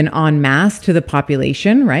is given en masse to the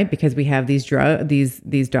population, right? Because we have these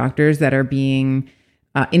doctors that are being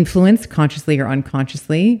influenced consciously or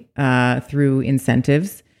unconsciously through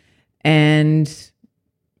incentives, and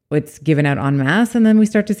it's given out en masse, and then we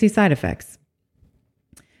start to see side effects.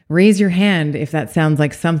 Raise your hand if that sounds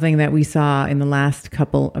like something that we saw in the last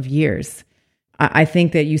couple of years. I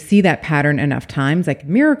think that you see that pattern enough times, like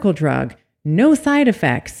miracle drug, no side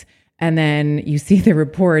effects, And then you see the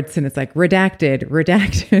reports and it's like redacted,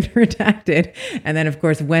 redacted, redacted. And then of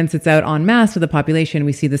course, once it's out en masse to the population,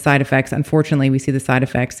 we see the side effects. Unfortunately, we see the side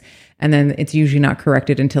effects. And then it's usually not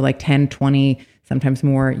corrected until like 10, 20, sometimes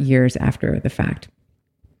more years after the fact.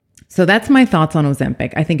 So that's my thoughts on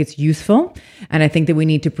Ozempic. I think it's useful. And I think that we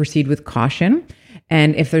need to proceed with caution.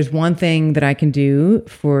 And if there's one thing that I can do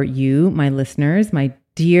for you, my listeners, my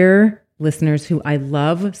dear listeners who I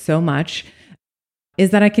love so much,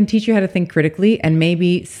 is that I can teach you how to think critically and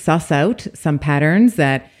maybe suss out some patterns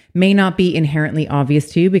that may not be inherently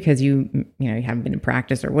obvious to you because you haven't been in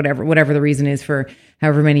practice or whatever the reason is for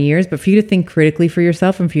however many years, but for you to think critically for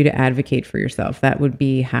yourself and for you to advocate for yourself. That would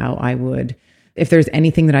be how I would, if there's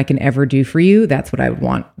anything that I can ever do for you, that's what I would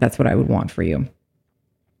want. That's what I would want for you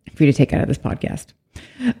to take out of this podcast.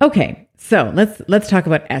 Okay, so let's talk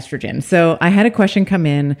about estrogen. So I had a question come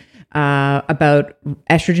in about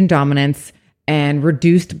estrogen dominance and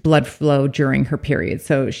reduced blood flow during her period.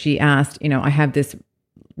 So she asked, I have this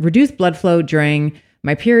reduced blood flow during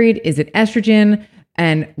my period. Is it estrogen?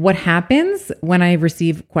 And what happens when I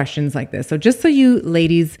receive questions like this? So just so you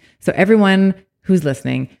ladies, so everyone who's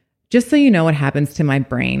listening, just so you know what happens to my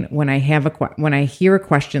brain when I hear a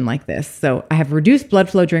question like this. So I have reduced blood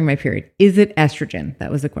flow during my period. Is it estrogen?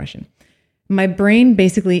 That was the question. My brain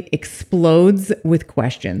basically explodes with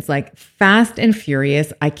questions, like fast and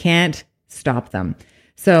furious. I can't stop them.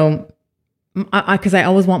 So, because I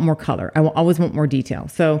always want more color. I will always want more detail.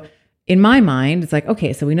 So in my mind, it's like,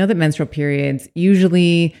 okay, so we know that menstrual periods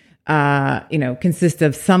usually, consist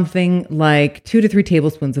of something like 2 to 3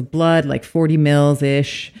 tablespoons of blood, like 40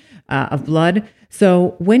 mils-ish of blood.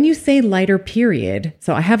 So when you say lighter period,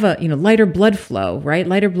 so I have a, lighter blood flow, right?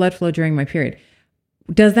 Lighter blood flow during my period.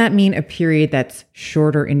 Does that mean a period that's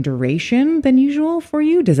shorter in duration than usual for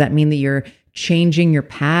you? Does that mean that you're changing your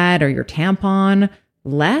pad or your tampon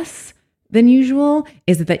less than usual?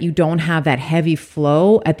 Is it that you don't have that heavy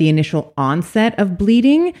flow at the initial onset of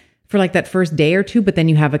bleeding for like that first day or two, but then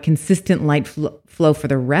you have a consistent light flow for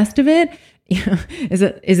the rest of it? Is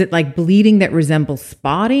it like bleeding that resembles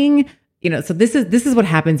spotting? So this is what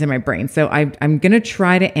happens in my brain. So I'm going to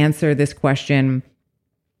try to answer this question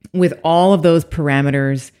with all of those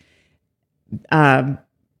parameters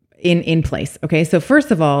in place. Okay. So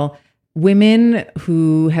first of all, women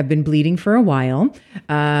who have been bleeding for a while,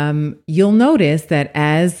 you'll notice that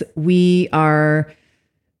as we are,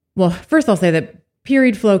 first I'll say that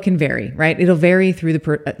period flow can vary, right? It'll vary through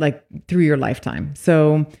through your lifetime.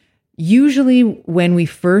 So usually when we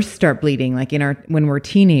first start bleeding, like when we're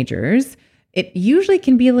teenagers, it usually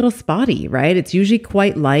can be a little spotty, right? It's usually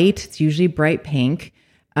quite light. It's usually bright pink.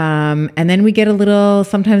 And then we get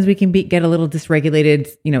sometimes we can get a little dysregulated,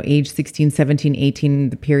 age 16, 17, 18,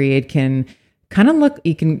 the period can kind of look,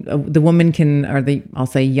 the woman can, I'll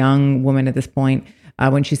say young woman at this point,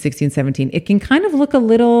 when she's 16, 17, it can kind of look a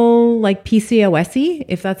little like PCOS-y,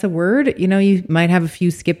 if that's a word. You might have a few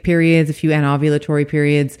skip periods, a few anovulatory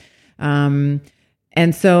periods. And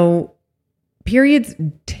so periods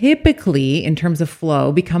typically, in terms of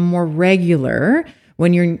flow, become more regular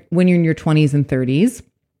when you're in your 20s and 30s.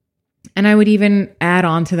 And I would even add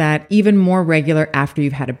on to that, even more regular after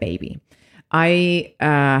you've had a baby. I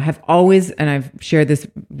have always, and I've shared this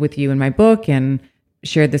with you in my book and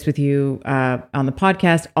shared this with you on the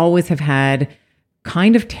podcast, always have had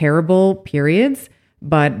kind of terrible periods,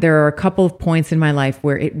 but there are a couple of points in my life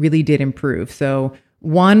where it really did improve. So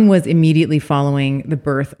one was immediately following the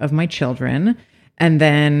birth of my children. And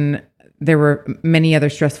then there were many other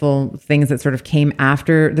stressful things that sort of came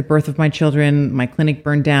after the birth of my children. My clinic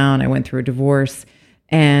burned down. I went through a divorce,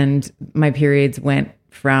 and my periods went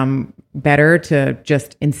from better to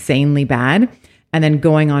just insanely bad. And then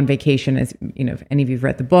going on vacation, as if any of you've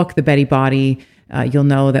read the book, The Betty Body, you'll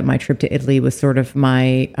know that my trip to Italy was sort of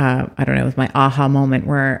my, it was my aha moment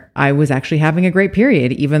where I was actually having a great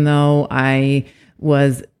period, even though I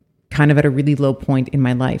was kind of at a really low point in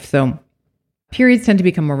my life. So periods tend to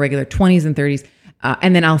become more regular, 20s and 30s.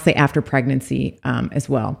 And then I'll say after pregnancy as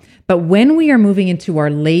well. But when we are moving into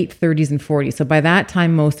our late 30s and 40s, so by that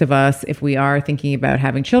time, most of us, if we are thinking about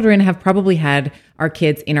having children, have probably had our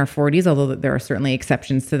kids in our 40s, although there are certainly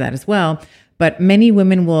exceptions to that as well. But many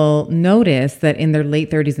women will notice that in their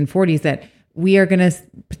late 30s and 40s that we are going to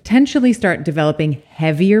potentially start developing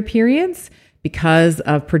heavier periods because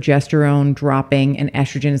of progesterone dropping and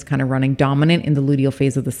estrogen is kind of running dominant in the luteal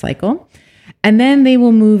phase of the cycle. And then they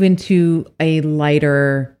will move into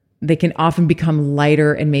they can often become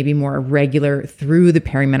lighter and maybe more irregular through the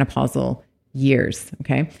perimenopausal years.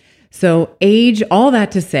 Okay. So all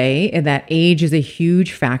that to say that age is a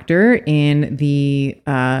huge factor in the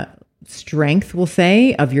strength, we'll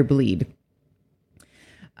say, of your bleed.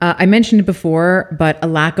 I mentioned it before, but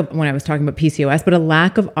when I was talking about PCOS, but a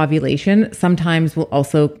lack of ovulation sometimes will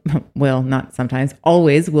also, well, not sometimes,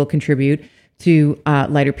 always will contribute to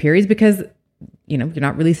lighter periods because, you're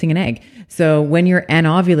not releasing an egg. So when you're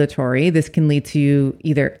anovulatory, this can lead to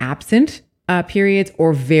either absent periods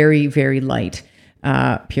or very, very light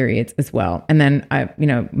periods as well. And then I,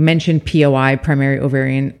 mentioned POI, primary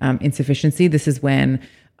ovarian insufficiency. This is when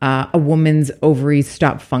a woman's ovaries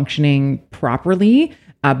stop functioning properly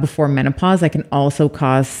before menopause. That can also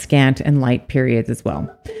cause scant and light periods as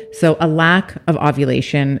well. So a lack of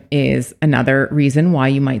ovulation is another reason why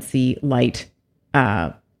you might see light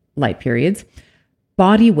periods.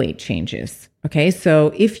 Body weight changes. Okay,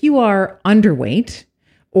 so if you are underweight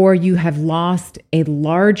or you have lost a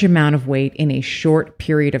large amount of weight in a short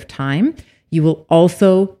period of time, you will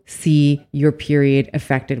also see your period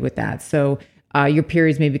affected with that. So your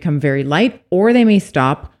periods may become very light or they may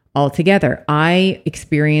stop altogether. I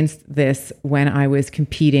experienced this when I was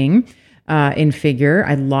competing in figure.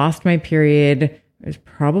 I lost my period. It was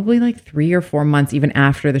probably like 3 or 4 months even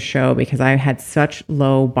after the show because I had such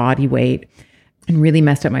low body weight and really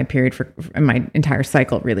messed up my period for my entire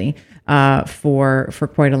cycle, really, for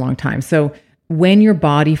quite a long time. So when your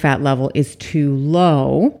body fat level is too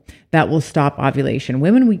low, that will stop ovulation.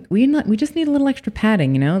 Women, we just need a little extra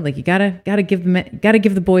padding, like you gotta give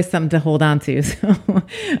the boys something to hold on to. So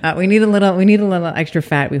we need a little extra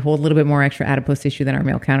fat. We hold a little bit more extra adipose tissue than our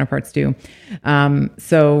male counterparts do.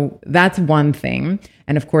 So that's one thing,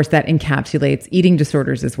 and of course that encapsulates eating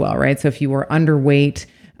disorders as well, right? So if you are underweight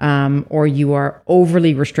or you are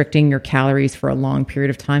overly restricting your calories for a long period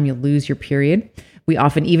of time, you'll lose your period. We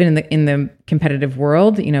often, even in the competitive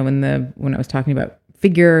world, when I was talking about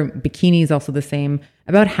figure, bikini is also the same.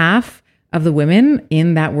 About half of the women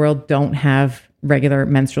in that world don't have regular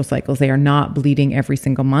menstrual cycles. They are not bleeding every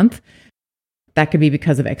single month. That could be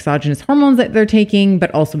because of exogenous hormones that they're taking, but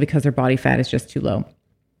also because their body fat is just too low.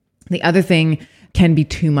 The other thing can be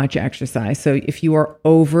too much exercise. So if you are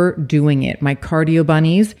overdoing it, my cardio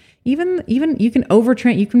bunnies, even you can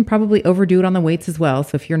overtrain, you can probably overdo it on the weights as well.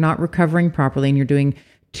 So if you're not recovering properly and you're doing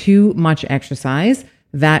too much exercise,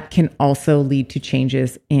 that can also lead to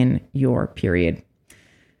changes in your period.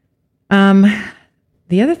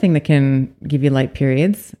 The other thing that can give you light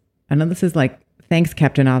periods, I know this is like, thanks,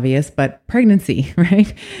 Captain Obvious, but pregnancy,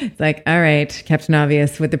 right? It's like, all right, Captain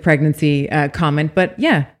Obvious with the pregnancy comment, but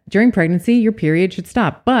yeah, during pregnancy, your period should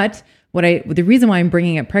stop. But the reason why I'm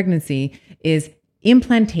bringing up pregnancy is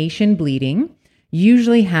implantation bleeding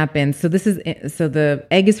usually happens. So the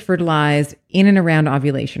egg is fertilized in and around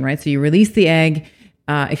ovulation, right? So you release the egg.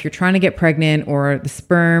 If you're trying to get pregnant or the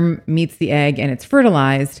sperm meets the egg and it's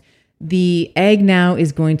fertilized, the egg now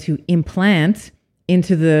is going to implant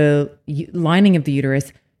into the lining of the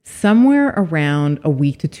uterus somewhere around a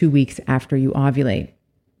week to 2 weeks after you ovulate.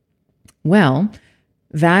 Well,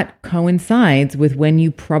 that coincides with when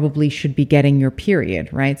you probably should be getting your period,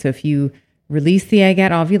 right? So if you release the egg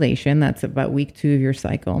at ovulation, that's about week 2 of your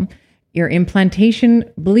cycle, your implantation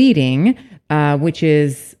bleeding, which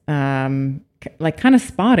is like kind of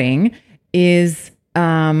spotting, is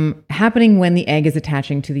happening when the egg is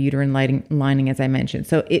attaching to the uterine lining, as I mentioned.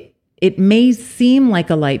 So it may seem like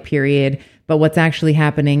a light period, but what's actually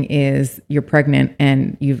happening is you're pregnant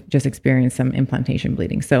and you've just experienced some implantation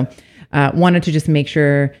bleeding. So wanted to just make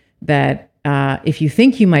sure that if you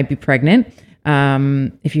think you might be pregnant,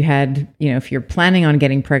 if you're planning on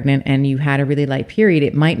getting pregnant and you had a really light period,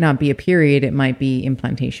 it might not be a period, it might be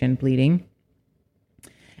implantation bleeding.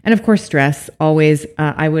 And of course, stress. Always,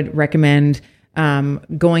 I would recommend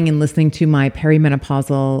going and listening to my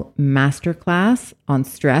perimenopausal masterclass on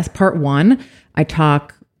stress. Part 1, I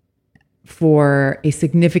talk for a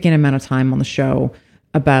significant amount of time on the show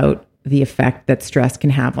about the effect that stress can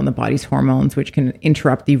have on the body's hormones, which can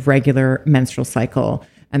interrupt the regular menstrual cycle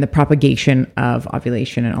and the propagation of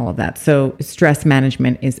ovulation and all of that. So stress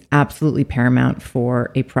management is absolutely paramount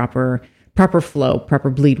for a proper flow, proper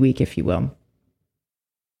bleed week, if you will.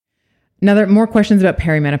 Now, there are more questions about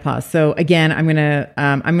perimenopause. So again, I'm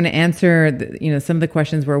gonna answer some of the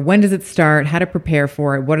questions were, when does it start? How to prepare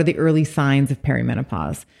for it? What are the early signs of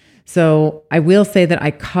perimenopause? So I will say that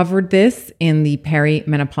I covered this in the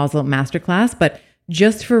perimenopausal masterclass, but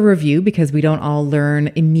just for review, because we don't all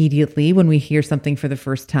learn immediately when we hear something for the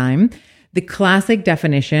first time, the classic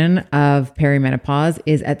definition of perimenopause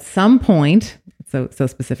is at some point, so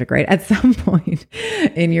specific, right? At some point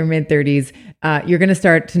in your mid-30s, you're going to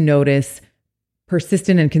start to notice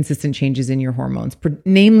persistent and consistent changes in your hormones,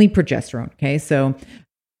 namely progesterone. Okay, so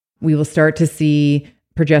we will start to see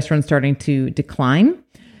progesterone starting to decline.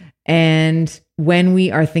 And when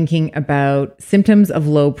we are thinking about symptoms of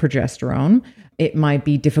low progesterone, it might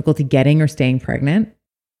be difficulty getting or staying pregnant,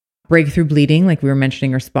 breakthrough bleeding, like we were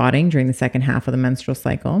mentioning, or spotting during the second half of the menstrual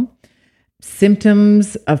cycle,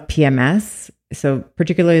 symptoms of PMS, so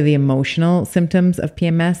particularly the emotional symptoms of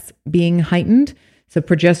PMS being heightened. So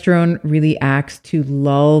progesterone really acts to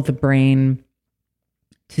lull the brain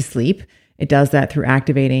to sleep. It does that through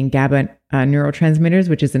activating GABA neurotransmitters,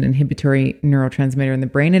 which is an inhibitory neurotransmitter in the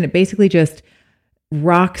brain. And it basically just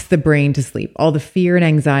rocks the brain to sleep, all the fear and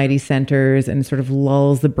anxiety centers, and sort of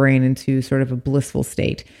lulls the brain into sort of a blissful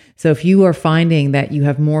state. So if you are finding that you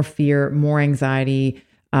have more fear, more anxiety,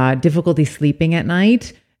 difficulty sleeping at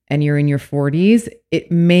night, and you're in your 40s,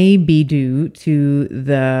 it may be due to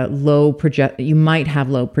the you might have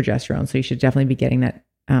low progesterone. So you should definitely be getting that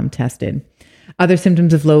tested. Other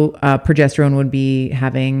symptoms of low progesterone would be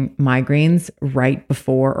having migraines right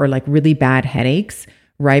before, or like really bad headaches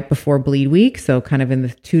right before bleed week. So kind of in the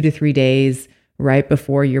 2 to 3 days right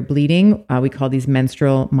before you're bleeding. We call these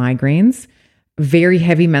menstrual migraines. Very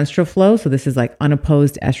heavy menstrual flow. So this is like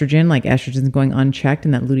unopposed estrogen, like estrogen is going unchecked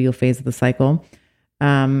in that luteal phase of the cycle.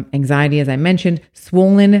 Anxiety, as I mentioned,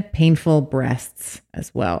 swollen, painful breasts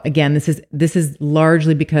as well. Again, this is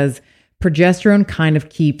largely because progesterone kind of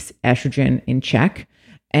keeps estrogen in check.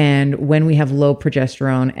 And when we have low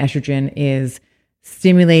progesterone, estrogen is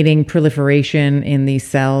stimulating proliferation in the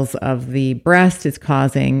cells of the breast. It's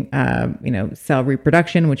causing, cell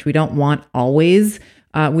reproduction, which we don't want always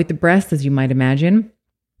with the breast, as you might imagine.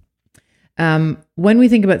 When we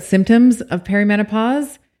think about symptoms of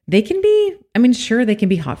perimenopause, they can be, they can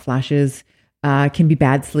be hot flashes, can be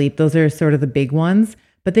bad sleep. Those are sort of the big ones,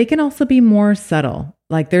 but they can also be more subtle.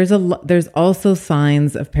 Like there's also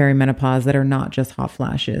signs of perimenopause that are not just hot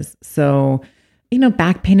flashes. So,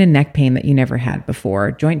 back pain and neck pain that you never had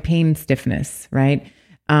before, joint pain, stiffness, right?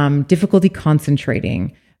 Difficulty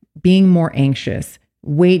concentrating, being more anxious,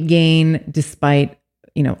 weight gain despite,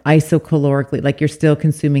 isocalorically, like you're still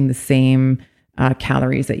consuming the same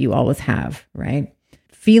calories that you always have, right?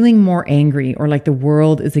 Feeling more angry or like the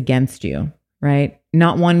world is against you, right?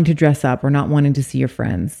 Not wanting to dress up or not wanting to see your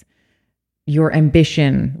friends. Your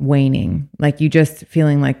ambition waning, like you just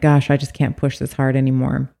feeling like, gosh, I just can't push this hard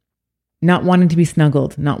anymore. Not wanting to be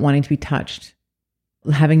snuggled, not wanting to be touched,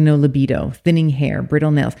 having no libido, thinning hair,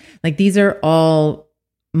 brittle nails. Like these are all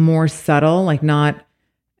more subtle, like not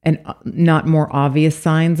more obvious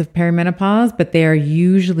signs of perimenopause, but they are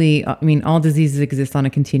usually, all diseases exist on a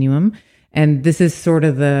continuum. And this is sort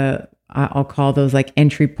of I'll call those like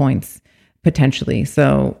entry points potentially.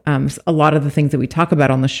 So a lot of the things that we talk about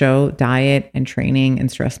on the show, diet and training and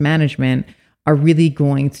stress management, are really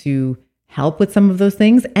going to help with some of those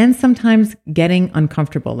things, and sometimes getting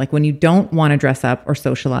uncomfortable. Like when you don't want to dress up or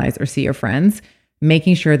socialize or see your friends,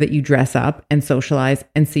 making sure that you dress up and socialize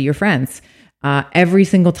and see your friends. Every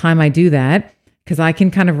single time I do that, because I can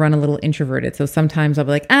kind of run a little introverted. So sometimes I'll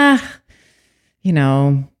be like,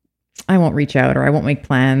 I won't reach out, or I won't make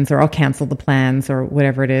plans, or I'll cancel the plans, or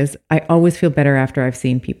whatever it is. I always feel better after I've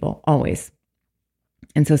seen people, always.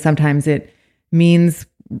 And so sometimes it means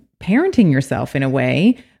parenting yourself in a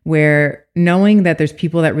way where knowing that there's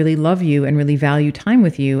people that really love you and really value time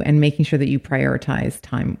with you, and making sure that you prioritize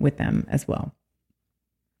time with them as well.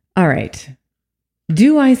 All right.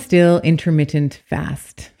 Do I still intermittent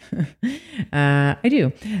fast? I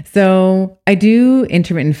do. So I do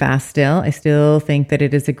intermittent fast still. I still think that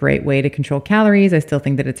it is a great way to control calories. I still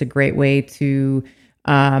think that it's a great way to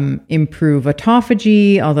improve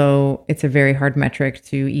autophagy, although it's a very hard metric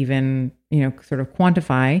to even, sort of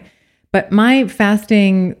quantify. But my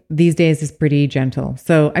fasting these days is pretty gentle.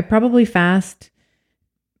 So I probably fast,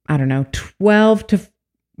 12 to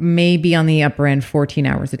maybe on the upper end, 14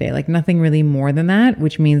 hours a day, like nothing really more than that,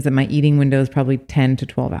 which means that my eating window is probably 10 to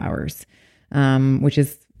 12 hours, which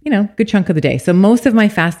is, good chunk of the day. So most of my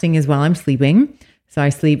fasting is while I'm sleeping. So I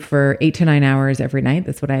sleep for 8 to 9 hours every night.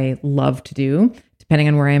 That's what I love to do, depending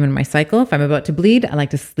on where I am in my cycle. If I'm about to bleed, I like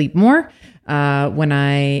to sleep more. When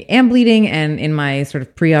I am bleeding and in my sort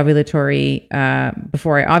of pre-ovulatory,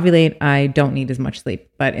 before I ovulate, I don't need as much sleep.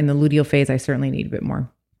 But in the luteal phase, I certainly need a bit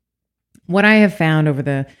more. What I have found over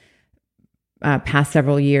the past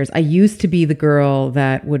several years, I used to be the girl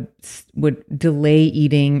that would delay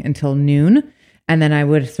eating until noon. And then I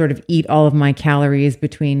would sort of eat all of my calories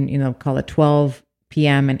between, call it 12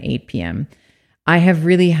 p.m. and 8 p.m. I have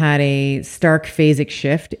really had a stark phasic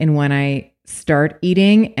shift in when I start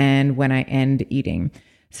eating and when I end eating.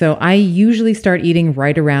 So I usually start eating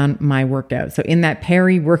right around my workout. So in that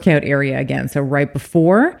peri-workout area again. So right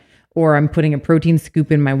before, or I'm putting a protein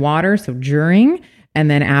scoop in my water. So during, and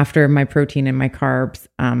then after my protein and my carbs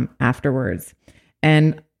afterwards.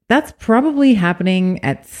 And that's probably happening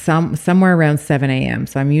at somewhere around 7 a.m.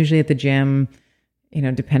 So I'm usually at the gym,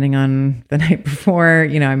 depending on the night before,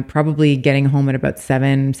 I'm probably getting home at about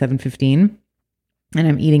 7:15, and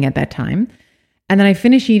I'm eating at that time. And then I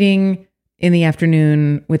finish eating in the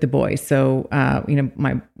afternoon with the boys. So,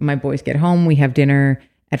 my boys get home, we have dinner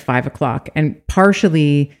at 5 o'clock, and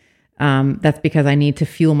partially that's because I need to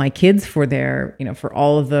fuel my kids for their, for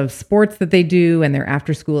all of the sports that they do and their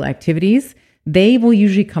after school activities. They will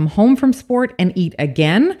usually come home from sport and eat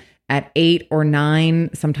again at 8 or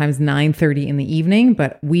 9, sometimes 9:30 in the evening.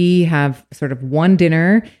 But we have sort of one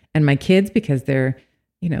dinner, and my kids, because they're,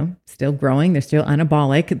 still growing, they're still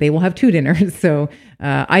anabolic, they will have two dinners. So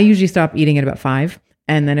I usually stop eating at about 5.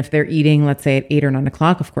 And then if they're eating, let's say at 8 or 9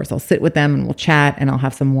 o'clock, of course, I'll sit with them and we'll chat, and I'll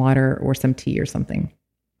have some water or some tea or something.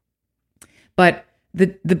 But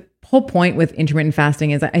the whole point with intermittent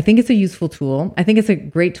fasting is I think it's a useful tool. I think it's a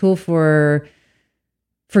great tool for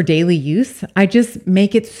daily use. I just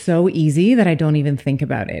make it so easy that I don't even think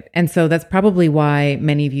about it. And so that's probably why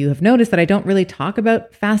many of you have noticed that I don't really talk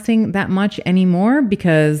about fasting that much anymore,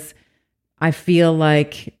 because I feel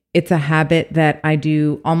like it's a habit that I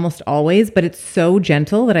do almost always, but it's so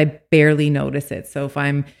gentle that I barely notice it. So if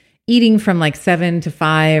I'm eating from like 7 to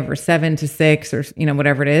 5 or 7 to 6 or,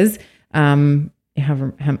 whatever it is, how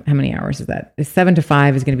many hours is that? 7 to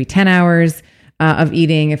 5 is going to be 10 hours of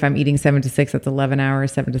eating. If I'm eating 7 to 6, that's 11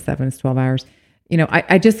 hours. 7 to 7 is 12 hours.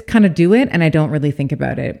 I just kind of do it and I don't really think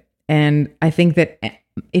about it. And I think that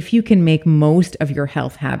if you can make most of your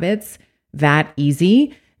health habits that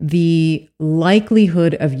easy, the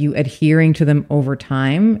likelihood of you adhering to them over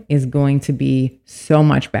time is going to be so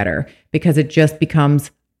much better, because it just becomes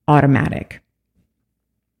automatic.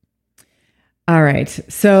 All right.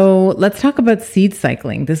 So let's talk about seed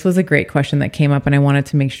cycling. This was a great question that came up, and I wanted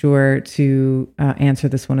to make sure to answer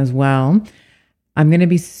this one as well. I'm going to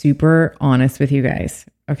be super honest with you guys.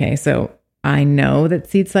 Okay. So I know that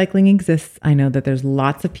seed cycling exists. I know that there's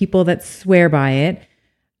lots of people that swear by it.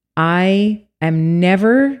 I am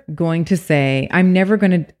never going to say, I'm never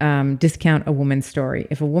going to discount a woman's story.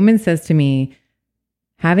 If a woman says to me,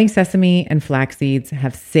 having sesame and flax seeds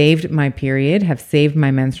have saved my period, have saved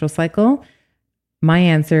my menstrual cycle, my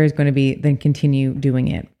answer is going to be, then continue doing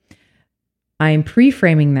it. I'm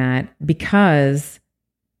pre-framing that because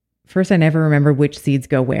first, I never remember which seeds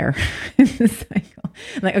go where in the cycle.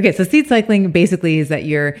 Okay, so seed cycling basically is that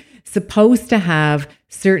you're supposed to have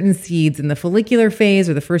certain seeds in the follicular phase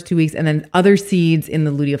or the first 2 weeks, and then other seeds in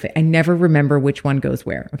the luteal phase. I never remember which one goes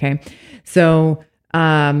where. Okay, so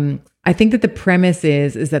I think that the premise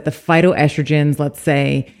is that the phytoestrogens, let's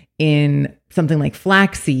say in something like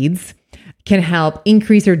flax seeds, can help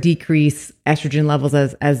increase or decrease estrogen levels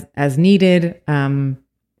as needed. And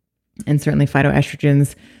certainly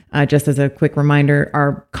phytoestrogens, just as a quick reminder,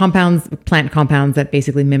 are compounds, plant compounds that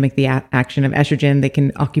basically mimic the action of estrogen. They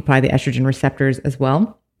can occupy the estrogen receptors as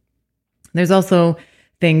well. There's also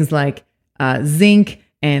things like zinc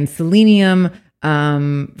and selenium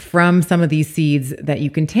from some of these seeds that you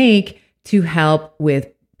can take to help with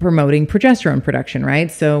promoting progesterone production, right?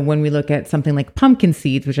 So when we look at something like pumpkin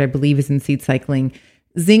seeds, which I believe is in seed cycling,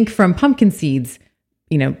 zinc from pumpkin seeds,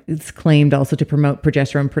 it's claimed also to promote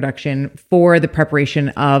progesterone production for the preparation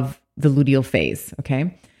of the luteal phase.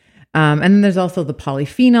 Okay. And then there's also the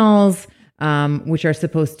polyphenols, which are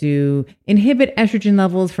supposed to inhibit estrogen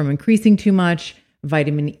levels from increasing too much,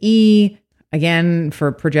 vitamin E, again,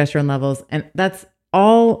 for progesterone levels. And that's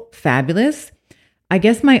all fabulous. I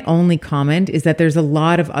guess my only comment is that there's a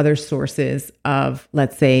lot of other sources of,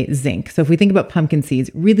 let's say, zinc. So if we think about pumpkin seeds,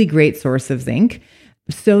 really great source of zinc.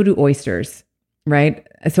 So do oysters, right?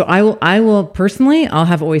 So I will personally, I'll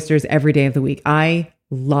have oysters every day of the week. I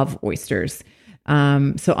love oysters.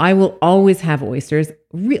 So I will always have oysters,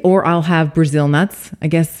 or I'll have Brazil nuts. I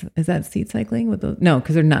guess, is that seed cycling with those? No,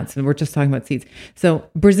 because they're nuts and we're just talking about seeds. So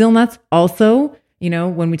Brazil nuts also,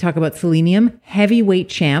 when we talk about selenium, heavyweight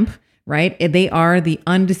champ, right? They are the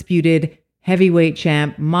undisputed heavyweight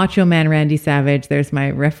champ, Macho Man Randy Savage. There's my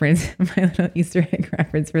reference, my little Easter egg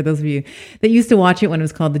reference for those of you that used to watch it when it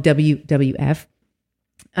was called the WWF.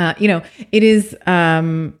 It is,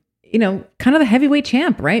 kind of the heavyweight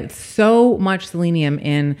champ, right? So much selenium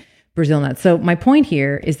in Brazil nuts. So my point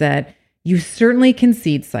here is that you certainly can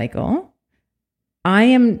seed cycle. I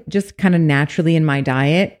am just kind of naturally in my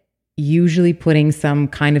diet usually putting some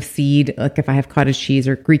kind of seed, like if I have cottage cheese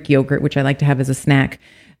or Greek yogurt, which I like to have as a snack,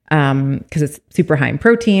 because it's super high in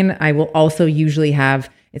protein. I will also usually have,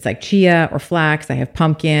 it's like chia or flax. I have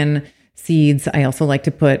pumpkin seeds. I also like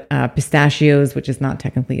to put pistachios, which is not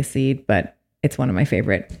technically a seed, but it's one of my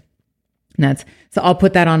favorite nuts. So I'll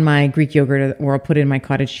put that on my Greek yogurt, or I'll put it in my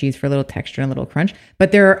cottage cheese for a little texture and a little crunch.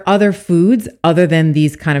 But there are other foods other than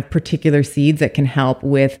these kind of particular seeds that can help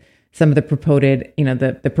with some of the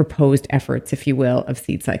proposed efforts, if you will, of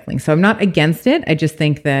seed cycling. So I'm not against it. I just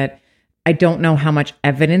think that I don't know how much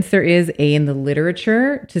evidence there is, in the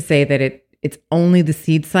literature to say that it's only the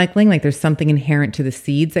seed cycling. Like there's something inherent to the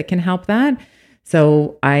seeds that can help that.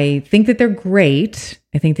 So I think that they're great.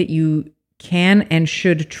 I think that you can and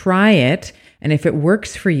should try it. And if it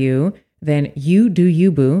works for you, then you do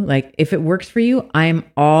you, boo. Like if it works for you, I'm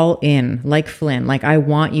all in, like Flynn. Like I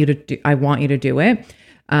want you to do it.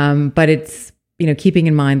 But it's, keeping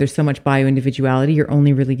in mind there's so much bio-individuality. You're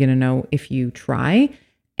only really going to know if you try.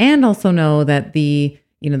 And also know that the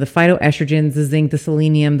phytoestrogens, the zinc, the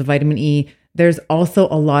selenium, the vitamin E, there's also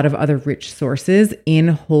a lot of other rich sources in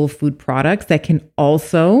whole food products that can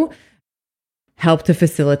also help to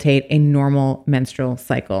facilitate a normal menstrual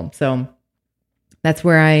cycle. So that's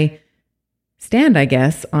where I stand, I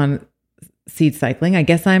guess, on seed cycling. I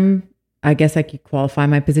guess I could qualify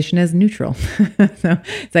my position as neutral. So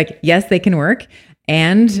it's like, yes, they can work.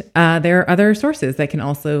 And there are other sources that can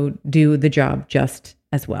also do the job just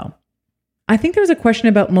as well. I think there was a question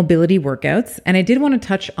about mobility workouts. And I did want to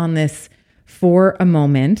touch on this for a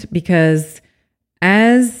moment, because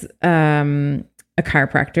as a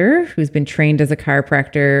chiropractor who's been trained as a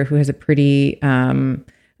chiropractor, who has a pretty,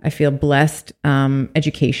 I feel blessed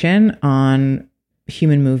education on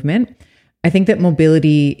human movement, I think that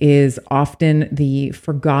mobility is often the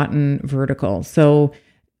forgotten vertical. So,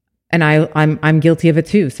 and I'm guilty of it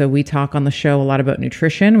too. So we talk on the show a lot about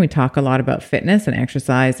nutrition. We talk a lot about fitness and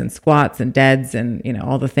exercise and squats and deads and,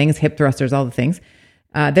 all the things, hip thrusters, all the things.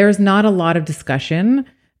 There's not a lot of discussion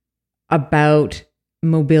about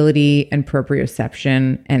mobility and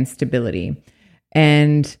proprioception and stability.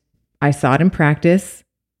 And I saw it in practice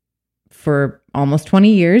for almost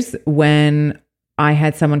 20 years when I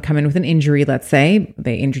had someone come in with an injury. Let's say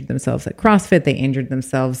they injured themselves at CrossFit, they injured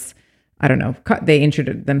themselves, they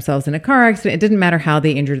injured themselves in a car accident. It didn't matter how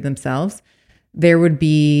they injured themselves. There would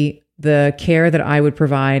be the care that I would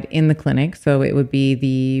provide in the clinic. So it would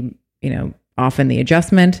be often the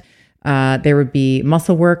adjustment. There would be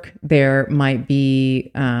muscle work. There might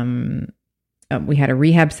be, we had a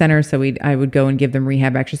rehab center. So I would go and give them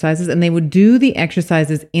rehab exercises, and they would do the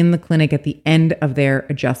exercises in the clinic at the end of their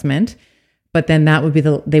adjustment. But then that would be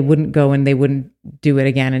they wouldn't go and they wouldn't do it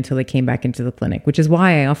again until they came back into the clinic, which is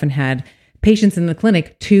why I often had patients in the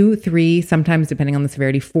clinic 2, 3, sometimes depending on the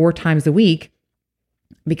severity, 4 times a week,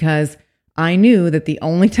 because I knew that the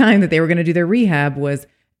only time that they were going to do their rehab was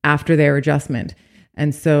after their adjustment.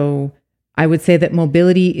 And so I would say that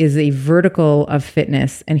mobility is a vertical of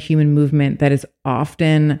fitness and human movement that is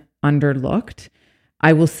often underlooked.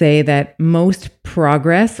 I will say that most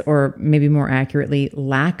progress, or maybe more accurately,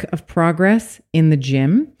 lack of progress in the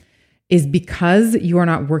gym, is because you are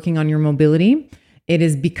not working on your mobility. It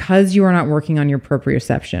is because you are not working on your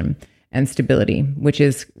proprioception and stability, which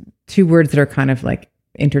is 2 words that are kind of like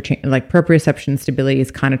interchange. Like proprioception and stability is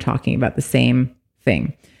kind of talking about the same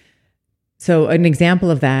thing. So an example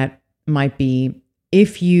of that might be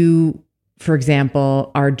if you, for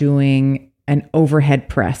example, are doing an overhead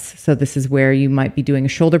press. So this is where you might be doing a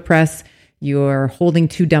shoulder press. You're holding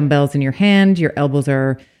 2 dumbbells in your hand. Your elbows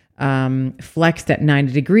are flexed at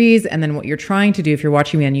 90 degrees. And then what you're trying to do, if you're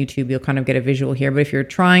watching me on YouTube, you'll kind of get a visual here. But if you're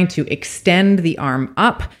trying to extend the arm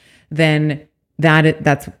up, then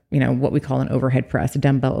that's what we call an overhead press, a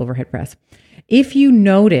dumbbell overhead press. If you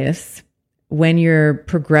notice when you're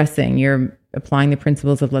progressing, you're applying the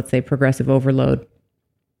principles of, let's say, progressive overload,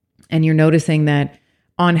 and you're noticing that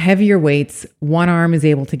on heavier weights, one arm is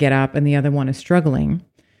able to get up and the other one is struggling,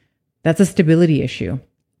 that's a stability issue,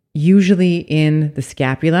 usually in the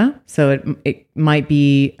scapula. So it might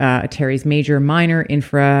be a teres major, minor,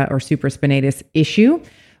 infra, or supraspinatus issue,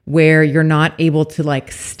 where you're not able to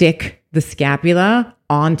stick the scapula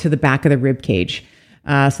onto the back of the rib cage.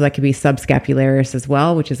 So that could be subscapularis as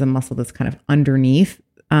well, which is a muscle that's kind of underneath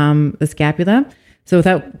the scapula. So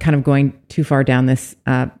without kind of going too far down this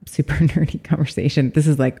super nerdy conversation, this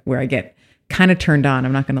is where I get kind of turned on.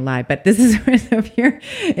 I'm not going to lie, but this is where, so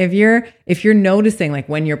if you're noticing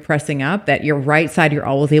when you're pressing up that your right side, you're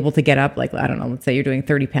always able to get up, I don't know, let's say you're doing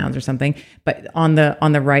 30 pounds or something, but on the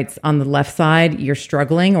left side, you're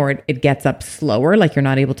struggling, or it gets up slower, you're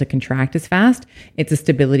not able to contract as fast. It's a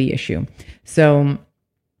stability issue. So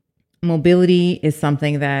mobility is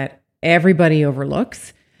something that everybody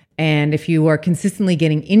overlooks. And if you are consistently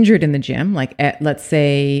getting injured in the gym, let's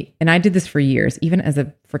say, and I did this for years, even as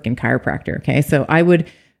a freaking chiropractor. Okay. So I would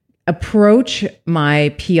approach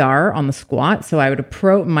my PR on the squat. So I would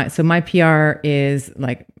approach my PR is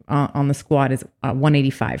like on the squat is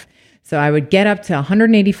 185. So I would get up to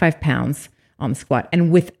 185 pounds on the squat,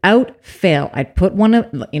 and without fail, I'd put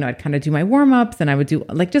I'd kind of do my warm ups, and I would do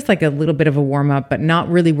just like a little bit of a warm up, but not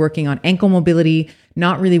really working on ankle mobility,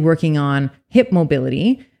 not really working on hip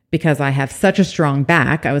mobility, because I have such a strong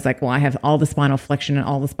back. I was like, well, I have all the spinal flexion and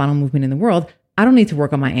all the spinal movement in the world. I don't need to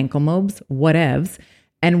work on my ankle mobs, whatevs.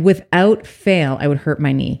 And without fail, I would hurt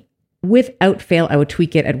my knee. Without fail, I would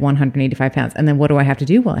tweak it at 185 pounds. And then what do I have to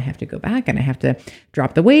do? Well, I have to go back and I have to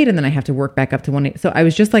drop the weight, and then I have to work back up to 180. So I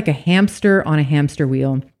was just like a hamster on a hamster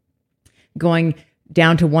wheel, going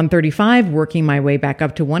down to 135, working my way back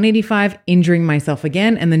up to 185, injuring myself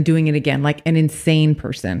again, and then doing it again, like an insane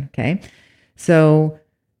person. Okay. So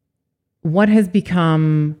what has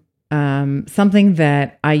become something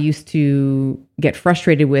that I used to get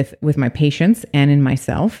frustrated with my patients and in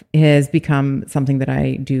myself has become something that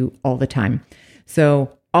I do all the time.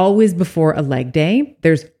 So always before a leg day,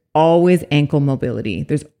 there's always ankle mobility.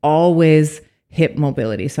 There's always hip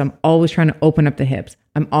mobility. So I'm always trying to open up the hips.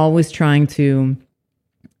 I'm always trying to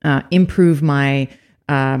improve my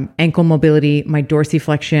ankle mobility, my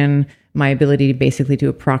dorsiflexion, my ability to basically to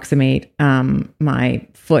approximate my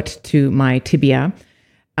foot to my tibia.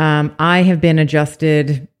 I have been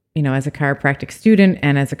adjusted, as a chiropractic student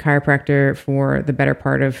and as a chiropractor for the better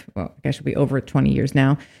part of, I guess it'll be over 20 years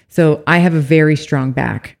now. So I have a very strong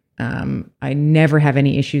back. I never have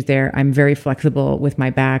any issues there. I'm very flexible with my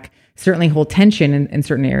back, certainly hold tension in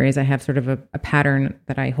certain areas. I have sort of a pattern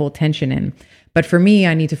that I hold tension in. But for me,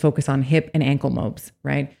 I need to focus on hip and ankle mobs,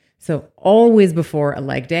 right? So always before a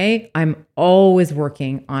leg day, I'm always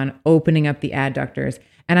working on opening up the adductors.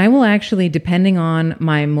 And I will actually, depending on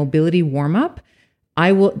my mobility warm-up,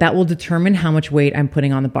 that will determine how much weight I'm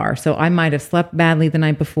putting on the bar. So I might have slept badly the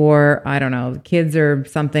night before. I don't know, kids are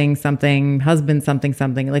something, husband,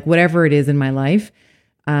 something, like whatever it is in my life.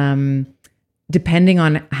 Depending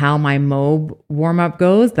on how my mob warm-up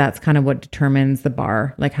goes, that's kind of what determines the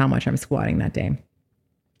bar, like how much I'm squatting that day.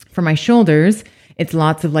 For my shoulders, it's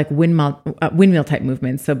lots of like windmill type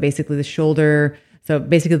movements. So basically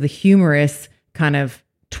the humerus kind of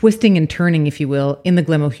twisting and turning, if you will, in the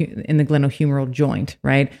glenohumeral joint,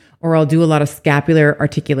 right? Or I'll do a lot of scapular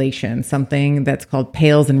articulation, something that's called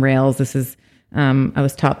pales and rails. This is, I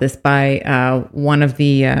was taught this by one of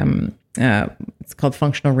the, it's called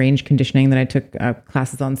functional range conditioning that I took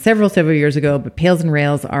classes on several years ago. But pales and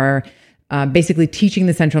rails are basically teaching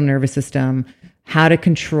the central nervous system how to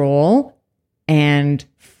control and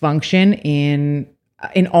function in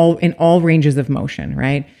all ranges of motion,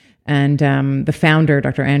 right? And the founder,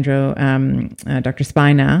 Dr. Dr.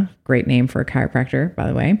 Spina, great name for a chiropractor, by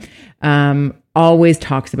the way, always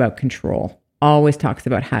talks about control, always talks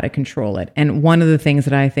about how to control it. And one of the things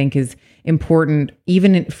that I think is important,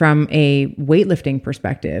 even from a weightlifting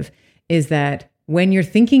perspective, is that when you're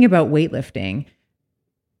thinking about weightlifting,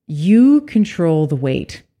 you control the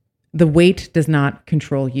weight. The weight does not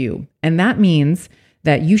control you. And that means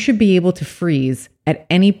that you should be able to freeze at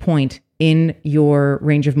any point in your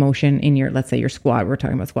range of motion in your, let's say your squat. We're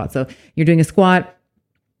talking about squat. So you're doing a squat.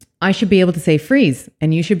 I should be able to say freeze,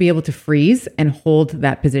 and you should be able to freeze and hold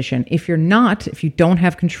that position. If you don't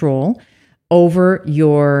have control over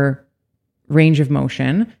your range of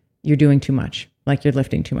motion, you're doing too much, like you're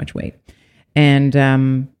lifting too much weight. And,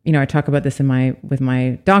 I talk about this with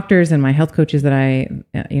my doctors and my health coaches that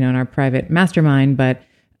in our private mastermind, but,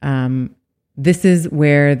 this is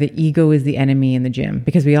where the ego is the enemy in the gym,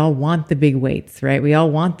 because we all want the big weights, right? We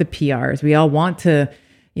all want the PRs. We all want to,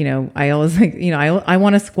 I always like, I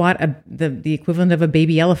want to squat the equivalent of a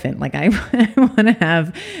baby elephant. Like I want to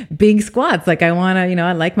have big squats. Like I want to,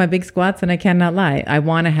 I like my big squats, and I cannot lie. I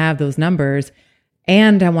want to have those numbers,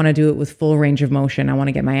 and I want to do it with full range of motion. I want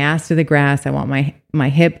to get my ass to the grass. I want my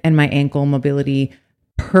hip and my ankle mobility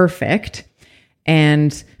perfect.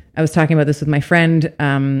 And I was talking about this with my friend,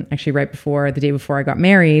 actually the day before I got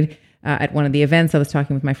married, at one of the events. I was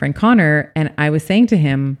talking with my friend Connor, and I was saying to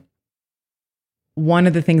him, one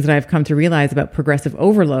of the things that I've come to realize about progressive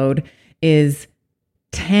overload is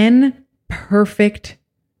 10 perfect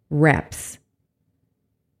reps,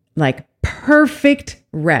 like perfect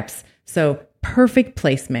reps. So perfect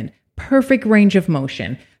placement, perfect range of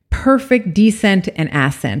motion, perfect descent and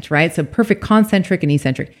ascent, right? So perfect concentric and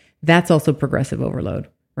eccentric. That's also progressive overload.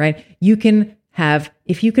 Right?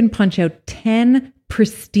 If you can punch out 10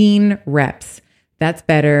 pristine reps, that's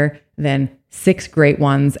better than 6 great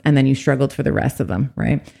ones, and then you struggled for the rest of them,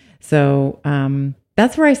 right? So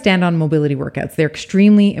that's where I stand on mobility workouts. They're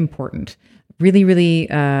extremely important. Really, really,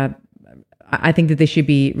 I I think that they should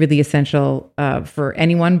be really essential for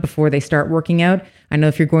anyone before they start working out. I know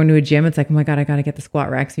if you're going to a gym, it's like, oh my God, I got to get the squat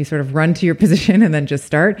rack. So you sort of run to your position and then just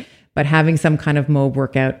start. But having some kind of mob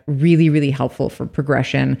workout, really, really helpful for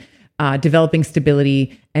progression, developing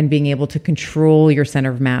stability, and being able to control your center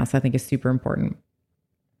of mass, I think is super important.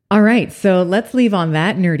 All right, so let's leave on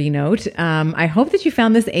that nerdy note. I hope that you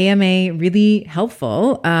found this AMA really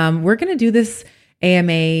helpful. We're going to do this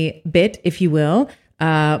AMA bit, if you will,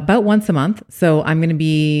 about once a month. So I'm going to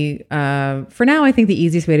be, for now, I think the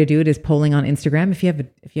easiest way to do it is polling on Instagram. If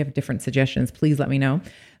you have different suggestions, please let me know.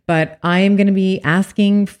 But I am going to be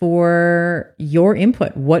asking for your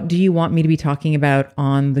input. What do you want me to be talking about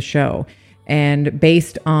on the show? And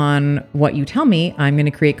based on what you tell me, I'm going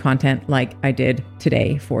to create content like I did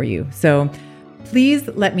today for you. So please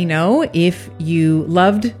let me know if you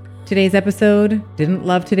loved today's episode, didn't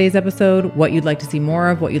love today's episode, what you'd like to see more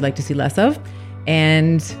of, what you'd like to see less of.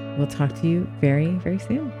 And we'll talk to you very, very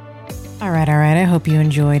soon. All right. I hope you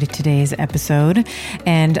enjoyed today's episode.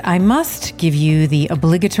 And I must give you the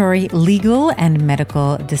obligatory legal and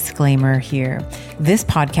medical disclaimer here. This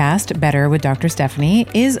podcast, Better with Dr. Stephanie,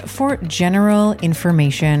 is for general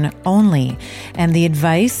information only. And the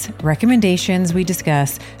advice, recommendations we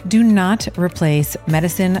discuss do not replace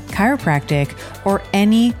medicine, chiropractic, or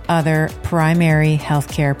any other primary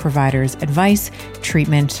healthcare provider's advice,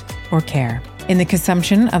 treatment, or care. In the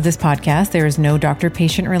consumption of this podcast, there is no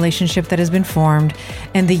doctor-patient relationship that has been formed,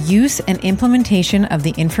 and the use and implementation of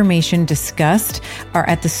the information discussed are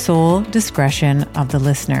at the sole discretion of the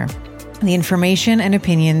listener. The information and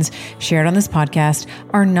opinions shared on this podcast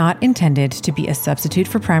are not intended to be a substitute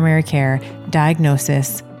for primary care,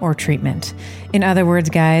 diagnosis, or treatment. In other words,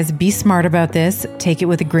 guys, be smart about this. Take it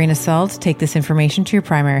with a grain of salt. Take this information to your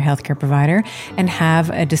primary healthcare provider and have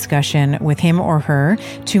a discussion with him or her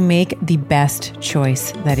to make the best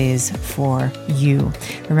choice that is for you.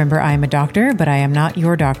 Remember, I am a doctor, but I am not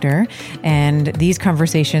your doctor. And these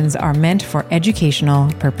conversations are meant for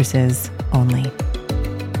educational purposes only.